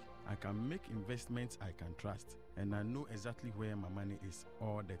 Security. I can make investments I can trust, and I know exactly where my money is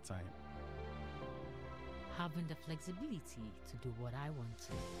all the time. Having the flexibility to do what I want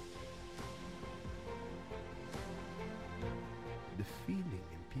to. The feeling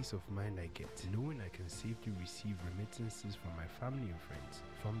and peace of mind I get knowing I can safely receive remittances from my family and friends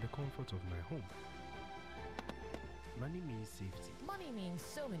from the comfort of my home. Money means safety. Money means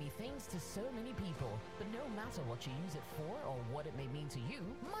so many things to so many people, but no matter what you use it for or what it may mean to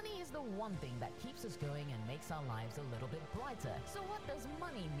you, money is the one thing that keeps us going and makes our lives a little bit brighter. So what does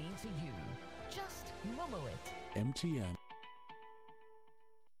money mean to you? Just Momo it. MTN.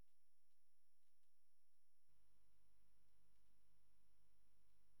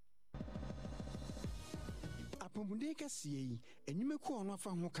 Holy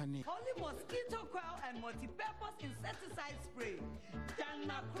mosquito coil and multi-purpose insecticide spray.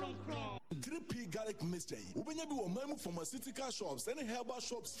 3P garlic mixture. Ubenya bi wo mamu pharmaceutical shops and herbal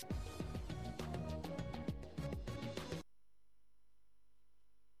shops.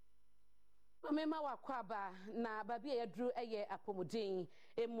 Mema wakwaba na babi yadru eye apomuden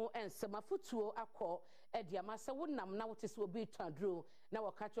emu ensemafutuo akọ ediamasa wonam na wotese obi twadro na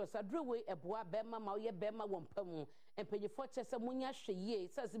wakacho sadro we eboa bema ma ye bema wompamu empanyefo chese munya hweye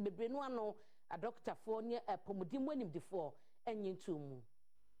sase bebrenu ano a doctor fo ne apomuden wanimdifo enyintumu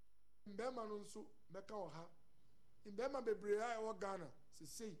mbema no nso meka wo ha mbema bebre a wo Ghana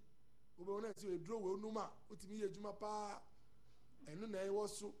sesei obe wona se edro we onuma otimi ye adwuma pa enu na e wo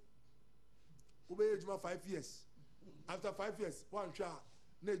so obe ejuma 5 years after 5 years one hwa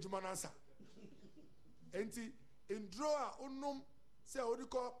na ejuma nansa enti indro a onum say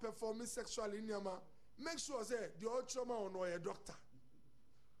odiko performing sexual inyama make sure say the ultraman on your doctor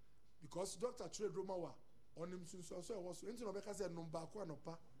because doctor trade roma wa onim sunso so e wo so enti no be ka say number ko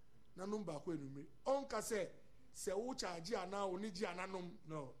anopa na number ko enumre on ka say wo charge ana oni ji ananom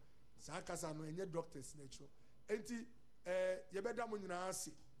no sa kasa no enye doctors nature enti ye beda mo nyina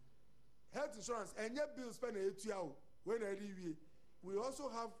ase health insurance and your bills spend a 2 hours when we also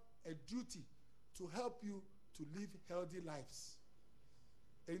have a duty to help you to live healthy lives.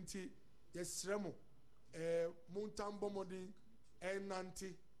 Enti yes remo muntambo modi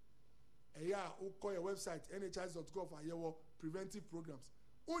enanti uko your website nhis.gov ayewo preventive programs.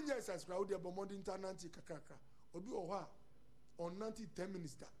 Unye subscribe the bomodi internanti kakaka obi oha on 10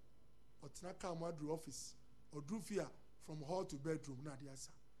 minutes da otina kam adru office or do fear from hall to bedroom na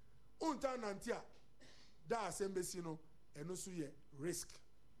diasa. Unta nantia da asembesi no eno so ye risk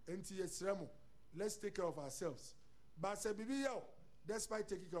enti yesremo let's take care of ourselves but say bibi yo despite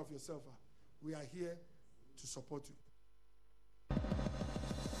taking care of yourself we are here to support you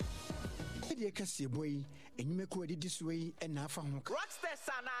Rockstar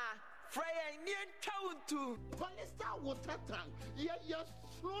sana Freya nien chawuntu Polista water tank you're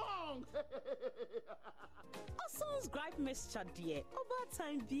strong Oson's gripe mixture dear over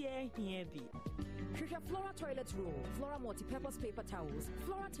time dear here be Flora toilet roll, Flora multi-purpose paper towels,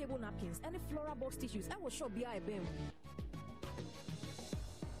 Flora table napkins, and Flora box tissues. I will show be a bem.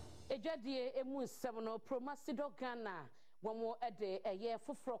 Ejadie emu semono promasido Ghana. Wamo ede eye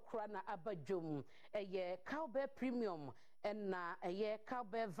fufro krana abajum. Eye cowbell premium and na eye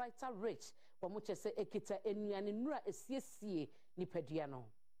cowbell vital rich. Wamo chese ekita enuani nura esiesie ni pediano.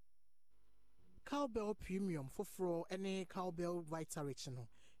 Cowbell Premium foforo ene Cowbell Vitarich no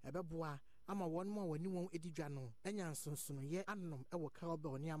ebeboa ama won mo wani won edidwa no enya nsonsono ye anom ewo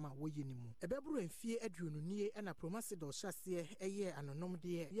Cowbell ni ama wo yini mu ebeburu enfie aduonu nie na Promasidol hyase eye anonom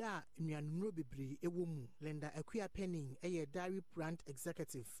de ya nnuanunro bebre ewo mu Linda Akua Penning eye Dairy Brand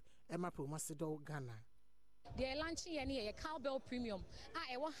Executive Emma Promasidol Ghana. They're launching a Cowbell Premium.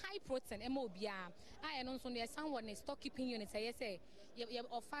 I want high protein MOBia. I know some someone stock keeping units. I say you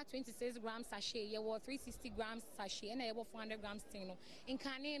offer 26 grams sachet, you have 360 grams sachet, and I have 400 grams thing. In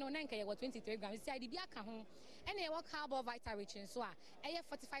Canino, Nanka, you have 23 grams. See, I did and I have Cowbell Vitarich and so I have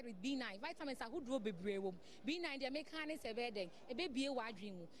fortified with B9. Vitamins are who drove a brave. B9, they make harness a wedding, a baby a wide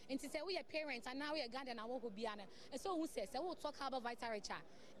dream. And to say we are parents and now we are Gandhi and I will be Anna. And so who says, I will talk about Vitarich.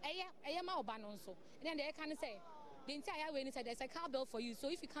 I am our banonso. And then they can say the entire way inside there's a Cowbell for you. So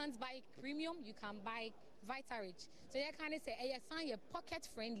if you can't buy premium, you can buy Vitarich. So they can say I sign your pocket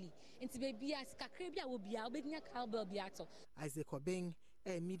friendly. And to be a Scakrabia will be out with Cowbell Beato. Isaac Obeng,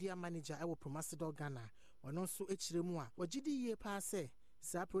 a media manager, I will Promasidol Ghana. Or no so Hremua. What GD ye pass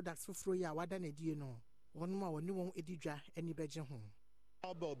sa products for free ya wadan a dear no. One more new one edidra any bedroom home.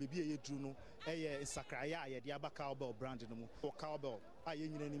 Cowbell baby Juno, a Sakraya, the Abba Cowbell brand no or Cowbell. I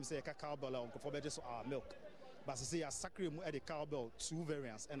name say a Cowbell on for just our milk. But say a sacred at the Cowbell 2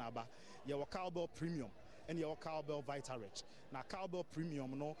 variants and Abba, your Cowbell Premium and your Cowbell Vitarich. Now Cowbell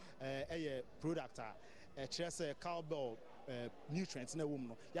Premium no a product chess Cowbell nutrients in a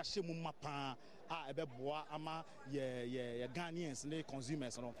woman. Yashimu mapa ebeboa ama ye Ghanaians and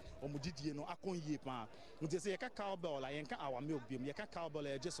consumers no omudidie no akon ye pa. Nti say ka Cowbell like yenka our milk beam ye ka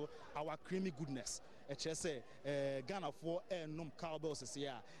Cowbell just so our creamy goodness. Chess Ghana for nom Cowbell say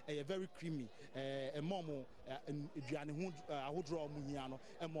a very creamy a momo aduane hu ahodro muhiano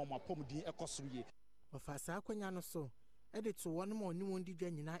e momo apomdin ekosruye. Ofasa akwanya no so edit to one more new one didwa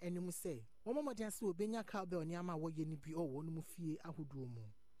nyina anim say omomoden se obenya Cowbell ni ama wo ye ni bi o wo no mu fie ahodo mu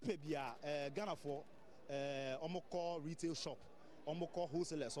pebia Ghana for omoko retail shop omoko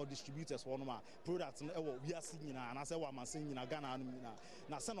wholesalers or distributors for no products no ewo wiase nyina na se wa masen nyina Ghana no nyina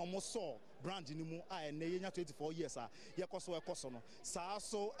na se no mo so brand ni mu a na yenya 24 years a yekoso no saa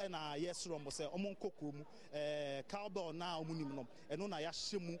so na yesro mo se omonko kromu Cowbell na omunim no eno na ya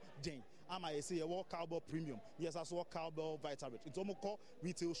hyemu den ama yesi ye wo Cowbell Premium yes as wo Cowbell Vitarich it's omoko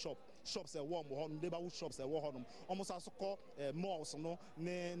retail shops e wo mo ho neighborhood shops e wo ho no almost as ko malls no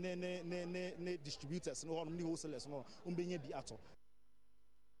ne distributors no ho no wholesalers no umbenya bi ato.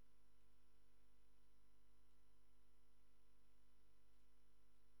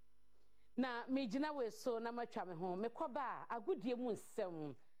 Na mejina we so na matwa me ho mekoba agudie mu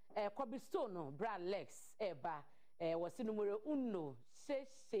nsem Cobblestone no bra Lex eba wasi numero 1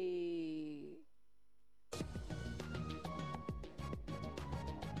 sese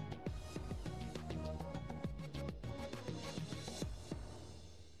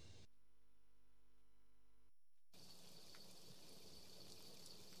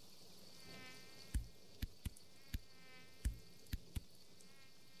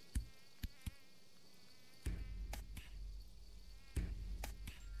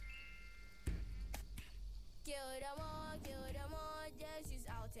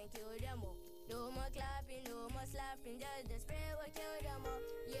kill them all. No more clapping, no more slapping, just the spray will kill them all.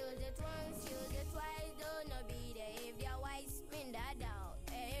 Use it once, use it twice, don't not be there if you're wise. Spin that down,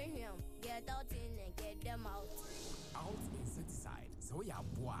 get out in and get them out. Out insecticide, so ya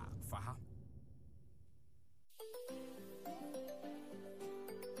bois, faha.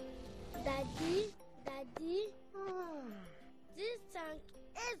 Daddy, this tank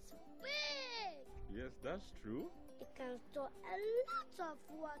is big. Yes, that's true. It can store a lot of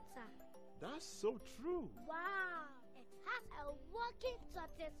water. That's so true. Wow! It has a working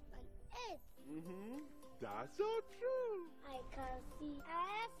tortoise on it. That's so true. I can see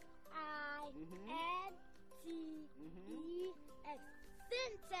F-I-N-T-E-X.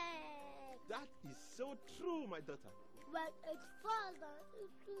 Syntax. That is so true, my daughter. When it falls down,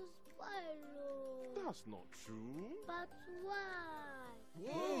 it will spoil. That's not true. But why?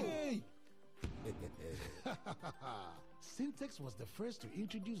 Hey! Syntax was the first to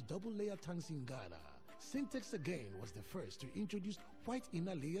introduce double-layer tanks in Ghana. Syntax again was the first to introduce white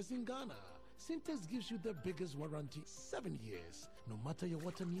inner layers in Ghana. Syntax gives you the biggest warranty, 7 years. No matter your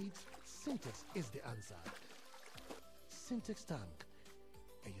water needs, Syntax is the answer. Syntax tank.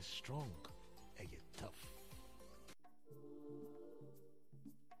 Are you strong? Are you tough?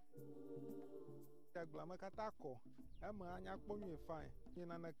 Fine.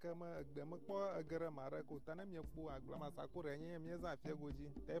 ina na kama agdama ko agara mara ko tanam ya bu aglama sakura nye me za fie goji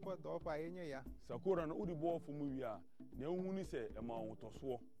te pa do pa yenye ya sakura no udi bo fo mu wi a na ehunu se e ma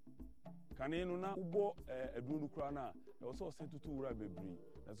wotoso kane no na ubo adunu kura na e wo so tutu wura bebri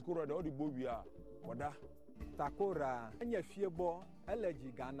na sakura da odi bo wi a wada sakura anya fie bo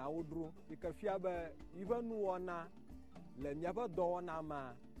allergy ga na wodru ikafia ba ivanu ona le miaba do na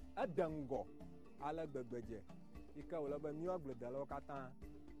ma adango ala gbegbeje ika wala ba mi ogbeda lo katan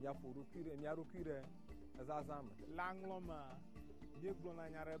ya furu kire mi aru kire azazam langloma die glo na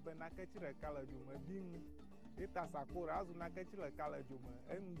nyare be na kachire kala juma ding ita sakura azu na kachire kala juma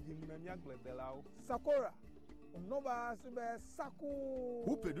engim na mi agbeda lawo sakura Nova Sibe Saku.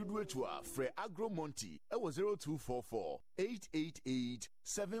 Upedudu etua Fre Agro Monty. It was 0244 888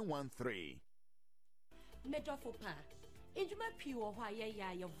 713. Major Fopa. Injuma Pio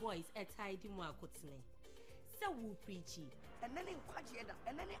Haya your voice at Tidy Markotne. So woo preachy. And then in Quajeda,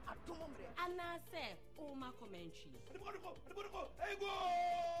 and then at Tumumbre. And I say, oh, my commentary. Hey, go!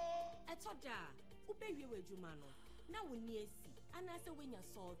 I told ya, Ube you with Jumano. Now we near see, and I say when you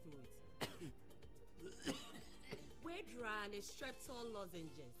saw through it. We're drying Streptol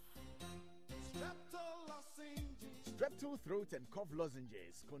lozenges. Streptol lozenges. Streptol throat and cough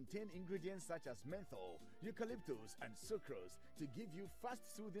lozenges contain ingredients such as menthol, eucalyptus, and sucrose to give you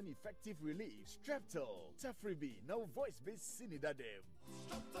fast, soothing, effective relief. Streptol. Tafribi. No voice-based sinidadem.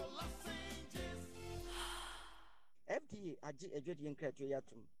 Streptol lozenges. FDA aji ejodi nkreto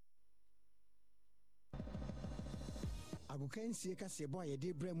yatum. Agukensi kase boy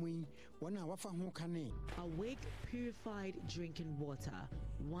de bremui wana wafa ho kane. Awake purified drinking water,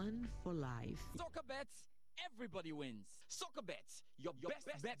 one for life. Soccer bets, everybody wins. Soccer bets, your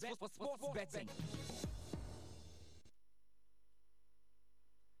best bets for sports betting.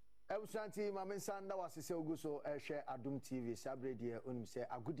 Ebusanti mamensanda wasese oguso ehwe Adum TV sabre de onim se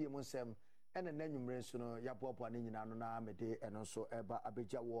agudie mu nsem ene nanwumre nso no yaboaboa ne nyina no na mede eno nso eba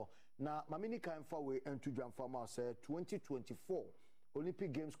abegyawo na mamini kan fa we entudwamfa ma se 2024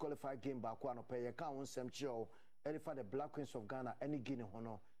 Olympic Games qualified game ba ko anope ye kan won nsem chiro elifa the Black Queens of Ghana ene Guinea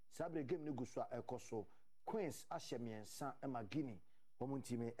hono sabre game ne guso ekoso Queens ahyemiensa ema Guinea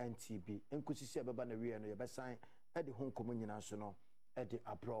omuntime NTB enkusisi ebeba na wie no ye besan ede honkomo nyina nso no ede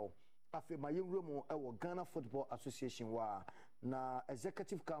abro afi mayemro mu ewo Ghana Football Association wa na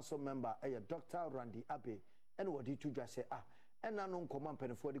executive council member Dr. Randy Abe ene wodi tudwa se ena no nkoma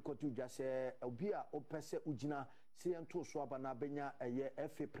mpanefo de kotudwa se obi a opese ugina se ento so aba na benya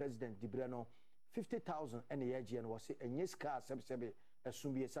FA president dibre no 50,000 ene ye no wose enye ska sebsebe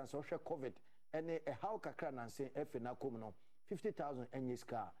esumbi esanse ohwe covid ene how kakra nanse FA na kom no 50,000 enye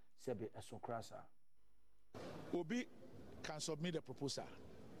ska sebe esokrasa obi can submit a proposal.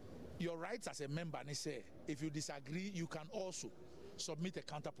 Your rights as a member, they say, if you disagree, you can also submit a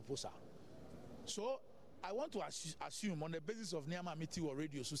counter proposal. So I want to assume on the basis of Nema Miti or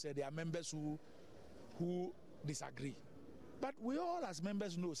radios who say there are members who disagree. But we all as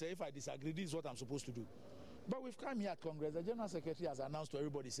members know, say, if I disagree, this is what I'm supposed to do. But we've come here at Congress, the General Secretary has announced to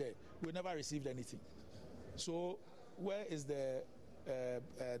everybody, say, we never received anything. So where is the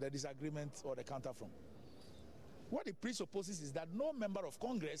disagreement or the counter from? What it presupposes is that no member of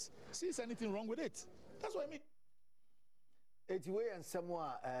Congress sees anything wrong with it. That's what I mean. Etiwe and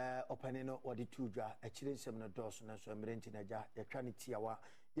somewhere openino or the tudra, a chilling seminar dos and so emerentinaja, a tranitiawa,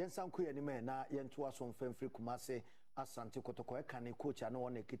 yen sanku anime na yen to us on Femfree Kumase, as Santi Kotoko, can coach and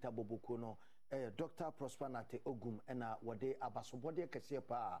one a kita bobukuno, Dr. Prosperity Ogum, and wade abasobode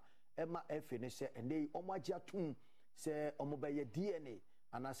Casiepa, Emma F. and they omaja tum, say omobeye DNA.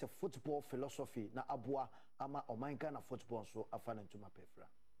 And as a football philosophy na abua ama omanka na football so afana ntuma pefra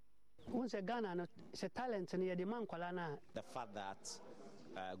once Ghana no se talent near the man kwalana. The fact that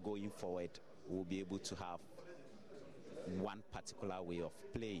going forward we'll be able to have one particular way of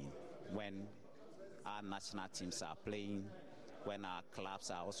playing when our national teams are playing, when our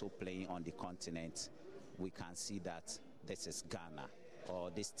clubs are also playing on the continent, we can see that this is Ghana or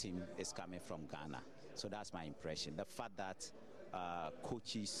this team is coming from Ghana. So that's my impression. The fact that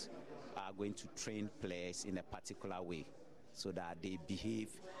coaches are going to train players in a particular way so that they behave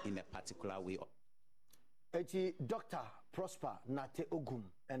in a particular way. Eti Dr. Prosper Nate Ogum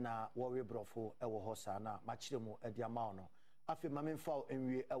ena warrior brofo ewo hosana machiremu ediama no afi mamemfa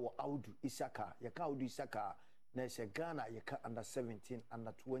enwie ewo Audu Isaka yeka Audu Isaka na se Ghana yeka under 17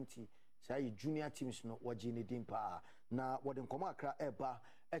 under 20 say junior teams no wajini dimpa na wode nkoma akra eba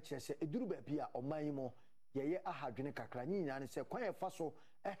echese eduru ba bia omanimo yeye ahadwene kakra nyinya ne se kwan efa so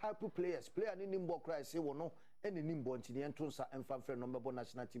help players player ni nimbo kra se wo no ene nimbo ntini entonsa emfamfre no mbebo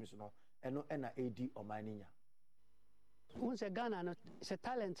national teams no eno ena AD omaninya Once Ghana no se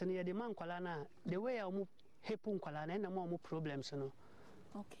talent near the man kwala the way I move hepun kwala na more problems no.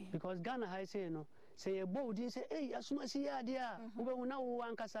 Okay. Because Ghana has say no say a bold say hey asuma si ya dia ube na wo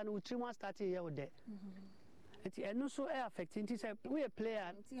ankasa no utrimo start here with that. And no so affecting say we a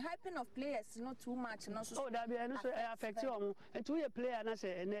player. The hyping of players is not too much no so. Oh that be no so affect you and we a player na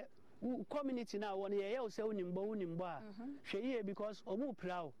say community now one year you say unimbo hwe because omu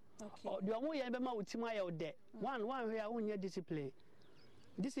proud. Okay. The omu ye be ma utima ya ode. One where unye discipline.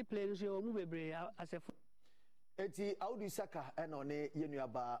 Discipline so omu bebre as a Eti Audu Saka eno ne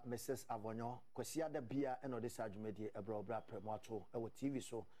yenuaba Mrs. Avonyo kwasi ada bia eno de sadwumadi ebrobra premoato ewo TV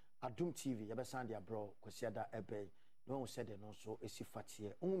so Adum TV yabesan de abro kwasi ada ebe no said no so esi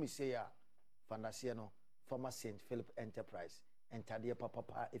fatie unmi say ya fandasie no former St Philip Enterprise entade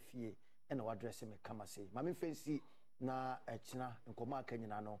papa efie eno address me kama say mame fancy na echina nkoma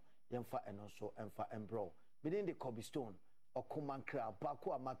akanyina no yemfa eno so emfa embro within the cobblestone okomankra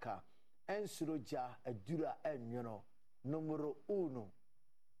bako amaka ensuroja adura enyono numero 1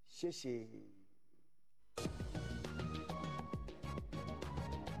 sheshe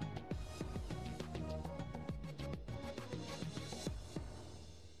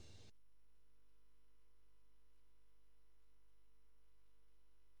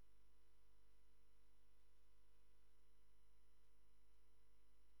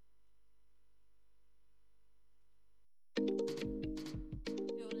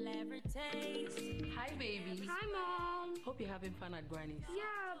Hi, baby. Hi, Mom. Hope you're having fun at Granny's.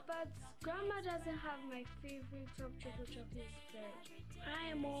 Yeah, but Grandma doesn't have my favorite top chocolate spread.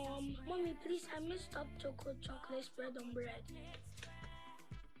 Hi, Mom. Mommy, please, I missed top chocolate spread on bread.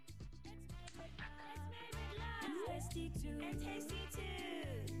 It's tasty too. It's tasty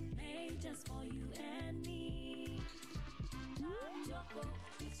too. Made just for you and me. Choco,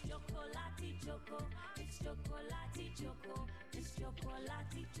 it's chocolate choco. It's chocolate choco. It's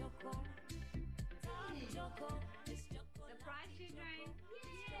chocolate choco. Choco, it's chocolate. Surprise children!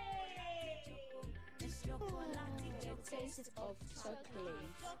 Yay! It's chocolate choco. Taste of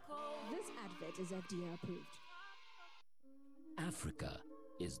chocolate. This advert is FDA approved. Africa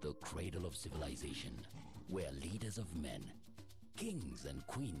is the cradle of civilization, where leaders of men, kings and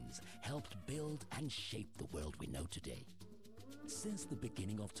queens helped build and shape the world we know today. Since the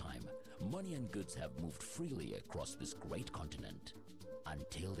beginning of time, money and goods have moved freely across this great continent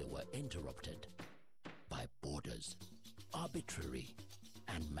until they were interrupted by borders, arbitrary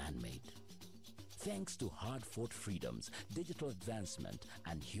and man-made. Thanks to hard-fought freedoms, digital advancement,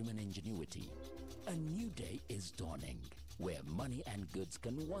 and human ingenuity, a new day is dawning where money and goods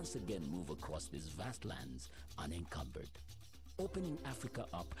can once again move across these vast lands unencumbered, opening Africa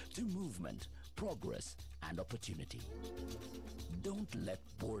up to movement, progress, and opportunity. Don't let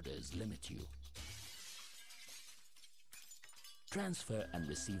borders limit you. Transfer and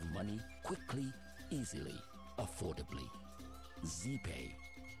receive money quickly, easily, affordably. ZPay,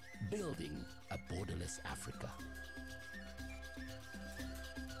 building a borderless Africa.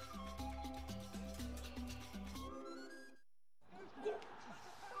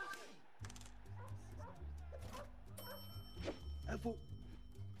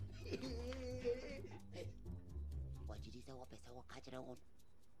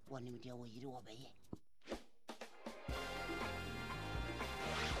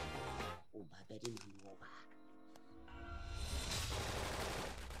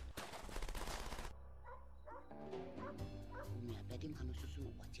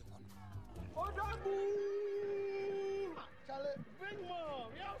 Charlie, bring more.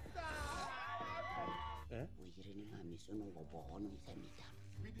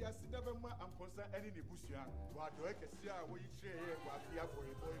 Media Sidavama and concern any Busia, what do I see? What you say here, what we are for a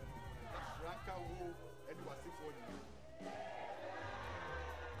boy, Ranka Woo, and was it for you?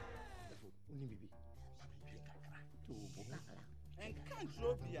 And can't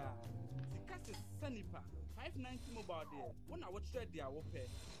drop ya. The cast is Sanipa, 590 mobile there. When I watch their whoopee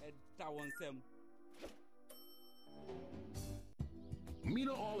at Tawonsem.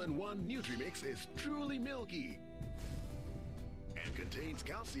 Mina All-in-One Nutrimix is truly milky and contains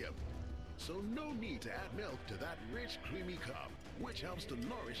calcium, so no need to add milk to that rich, creamy cup, which helps to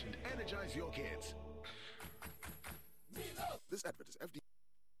nourish and energize your kids. This advert is FDA.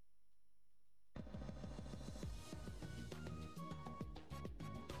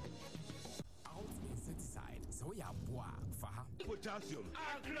 Potassium.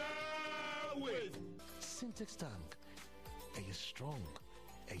 With Syntax tank. Are you strong?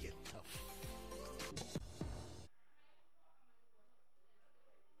 Are you tough?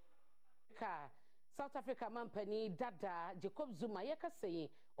 South Africa Mampani Dada Jacob Zuma Yakasei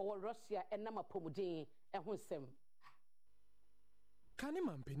or Russia and Nama Pomudin and Hunsem. Kane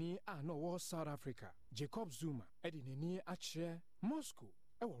Mampini no war South Africa Jacob Zuma edinini achre Moscow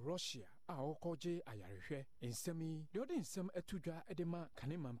ewo Russia okoje ayarehwe ensemi de ode ensem atudwa edema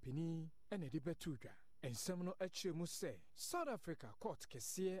Kane Mampini ene de betudwa ensem no achre mu se South Africa court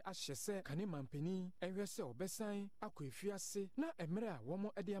kese ahyese Kane Mampini enhwe se obesan akoefiase na emre a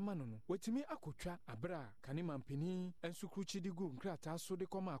womo ede amano no wetimi akotwa abra Kane Mampini ensukruchi digu nkrata so de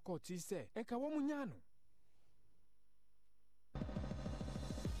koma court se enka womo nya no.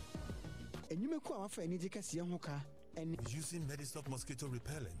 Using Medistock mosquito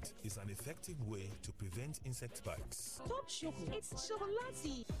repellent is an effective way to prevent insect bites. Top Choco, it's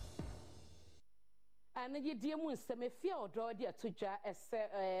chocolate. And ye dear moon, some fear or draw dear to jar as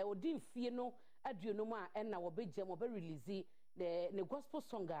Odin Fieno, Adunoma, and our big gem of a release the gospel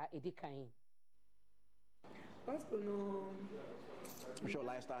songer Edikain. Gospel no. Show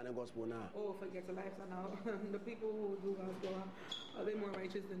lifestyle and gospel now. Oh, forget the lifestyle now. The people who do gospel are they more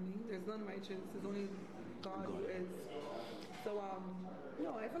righteous than me? There's none righteous. There's only God who is. So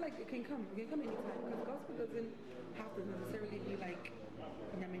no, I feel like it can come. It can come anytime because gospel doesn't have to necessarily be like.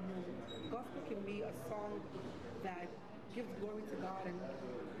 Gospel can be a song that gives glory to God, and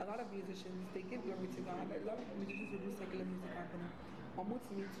a lot of musicians they give glory to God. A lot of musicians who do secular music are gonna almost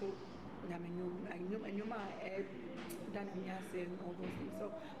me to. So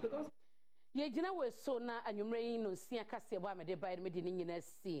because ye jina we so na anwumre no sia kase bo amede bae me di nyina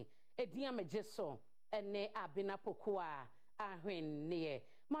si edian meje so ene abena pokoa ahwenne ye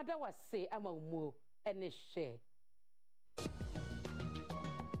mada wase amamuo ene hye.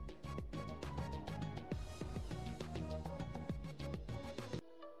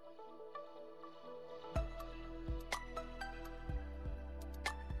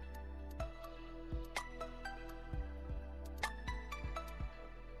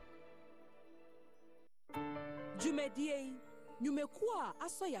 Jumedie, Numekua,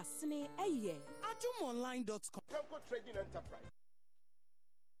 Asoya Sne, Aye. AdumOnline.com. Temple Trading Enterprise.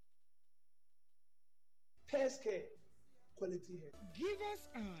 Peske. Quality hair. Give us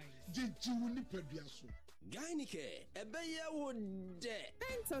eyes. Jejuni Pediasu. Gynike, Ebeya would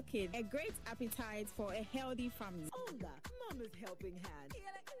Pentokin, a great appetite for a healthy family. Olga, Mama's helping hand.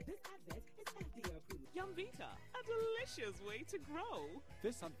 This advert is FDA approved. Yumvita, a delicious way to grow.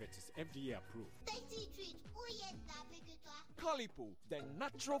 This advert is FDA approved. Tasty treat. Oh yes, Calipo, the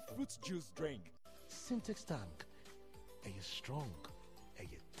natural fruit juice drink. Syntex tank. Are you strong? Are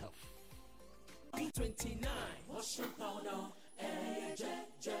you tough? B29, washing powder,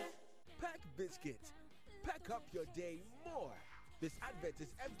 Pack biscuit. Pack up your day more. This advert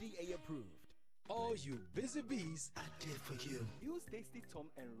is FDA approved. All you busy bees are there for you. Use Tasty Tom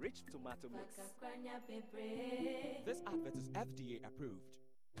enriched tomato mix. This advert is FDA approved.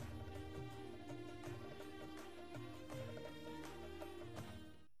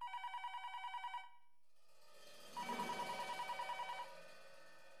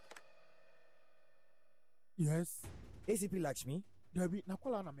 Yes. ACP Lakshmi. Debbie,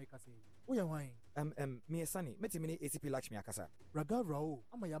 nakwala na meka say. Oya wine. Me Sunny. Meti mini ACP Lakshmi akasa. Raga Rao.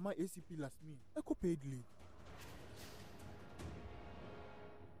 Ama yama ACP Lakshmi. Eko paid leave.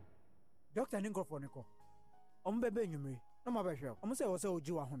 Doctor Ninko for Nico. Ombebe nyumri. No ma behwe. Omo say wo say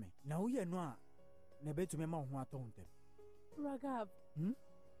oji wa home. Na wo ye no a na betu me ma ho ato ntem. Ragav.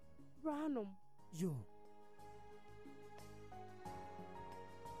 Branum. Yo.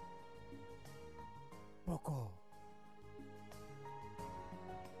 Boko.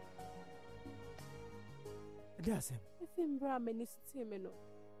 Dasem. Ifim bra meni siteme no.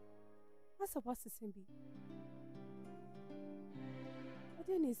 Asa wasisem bi.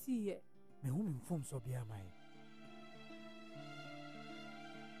 Ade ne si ye. Me hu me mfom so bia mai.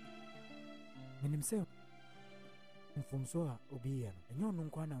 Menim se mfom so a obi ye no. Enyo no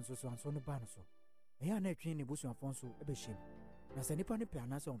nkwa na nso so anso no ba no so. Eya na atwe ne busu afon so e be hyem. Na se nipa ne pe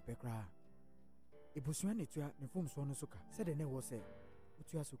anase on pe kra. Ebusuan netua ne mfom so no so ka. Se de ne wo se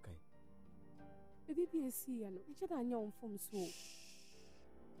otua so kai. Bibi esi ya no. Eche da anya mfom so.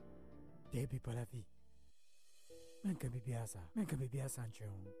 Debi palavi. Menka bibi asa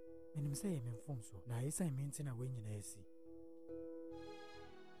ncheon. Menim se ye mfom so. Na esa menti na wenyi na esi.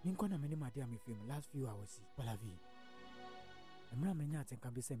 Ninko na meni made am film last few hours palavi. Emra menya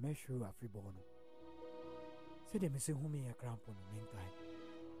atenka be se mehwe afri bo no. Se de me se hu me ya crampo no menkai.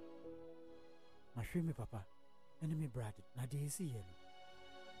 Mahwe me papa. Ene me brad na de esi ye no.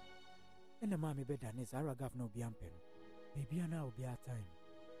 Ene ma me beda ne Sarah gaf no bi ampe no. Baby ana obi a time.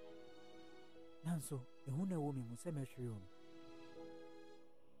 Nanso, ehu na wo me mu se mehwe o.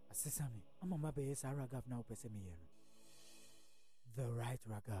 Asesa me, ama ma be Sarah gaf na opese me ye no. The right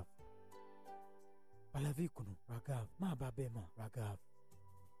Ragav. Palavi kunu Ragav, ma ba be ma Ragav.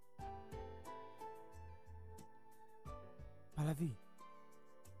 Palavi,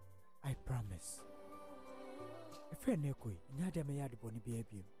 I promise. A friend Nekoi, Nadia Mayad Boni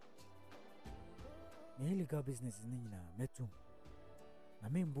Baby. My illegal business is Nina, Metum. I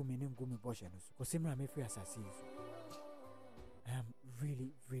mean, booming and gummy boshanos, because Simra may free assassins. I am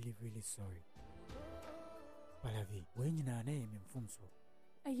really, really, really sorry. Palavi, when you are name in Fumso.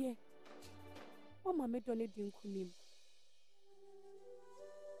 Aye. Mama made on it in Kunim.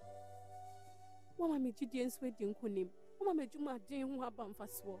 Mama made Gideon's wedding Kunim. Mama made you my dear who have been for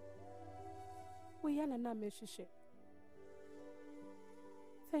swore. We are not meshe.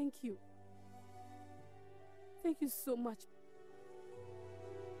 Thank you. Thank you so much.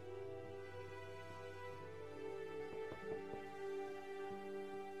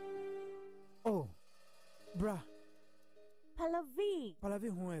 Oh, bra. Palavi.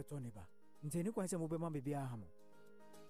 Palavi, who are Tony Ba? Nteni kwa nse mube mambe bia hamo.